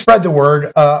please spread the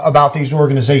word about these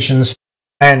organizations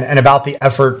and about the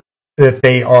effort that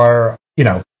they are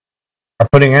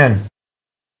putting in.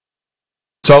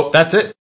 So that's it.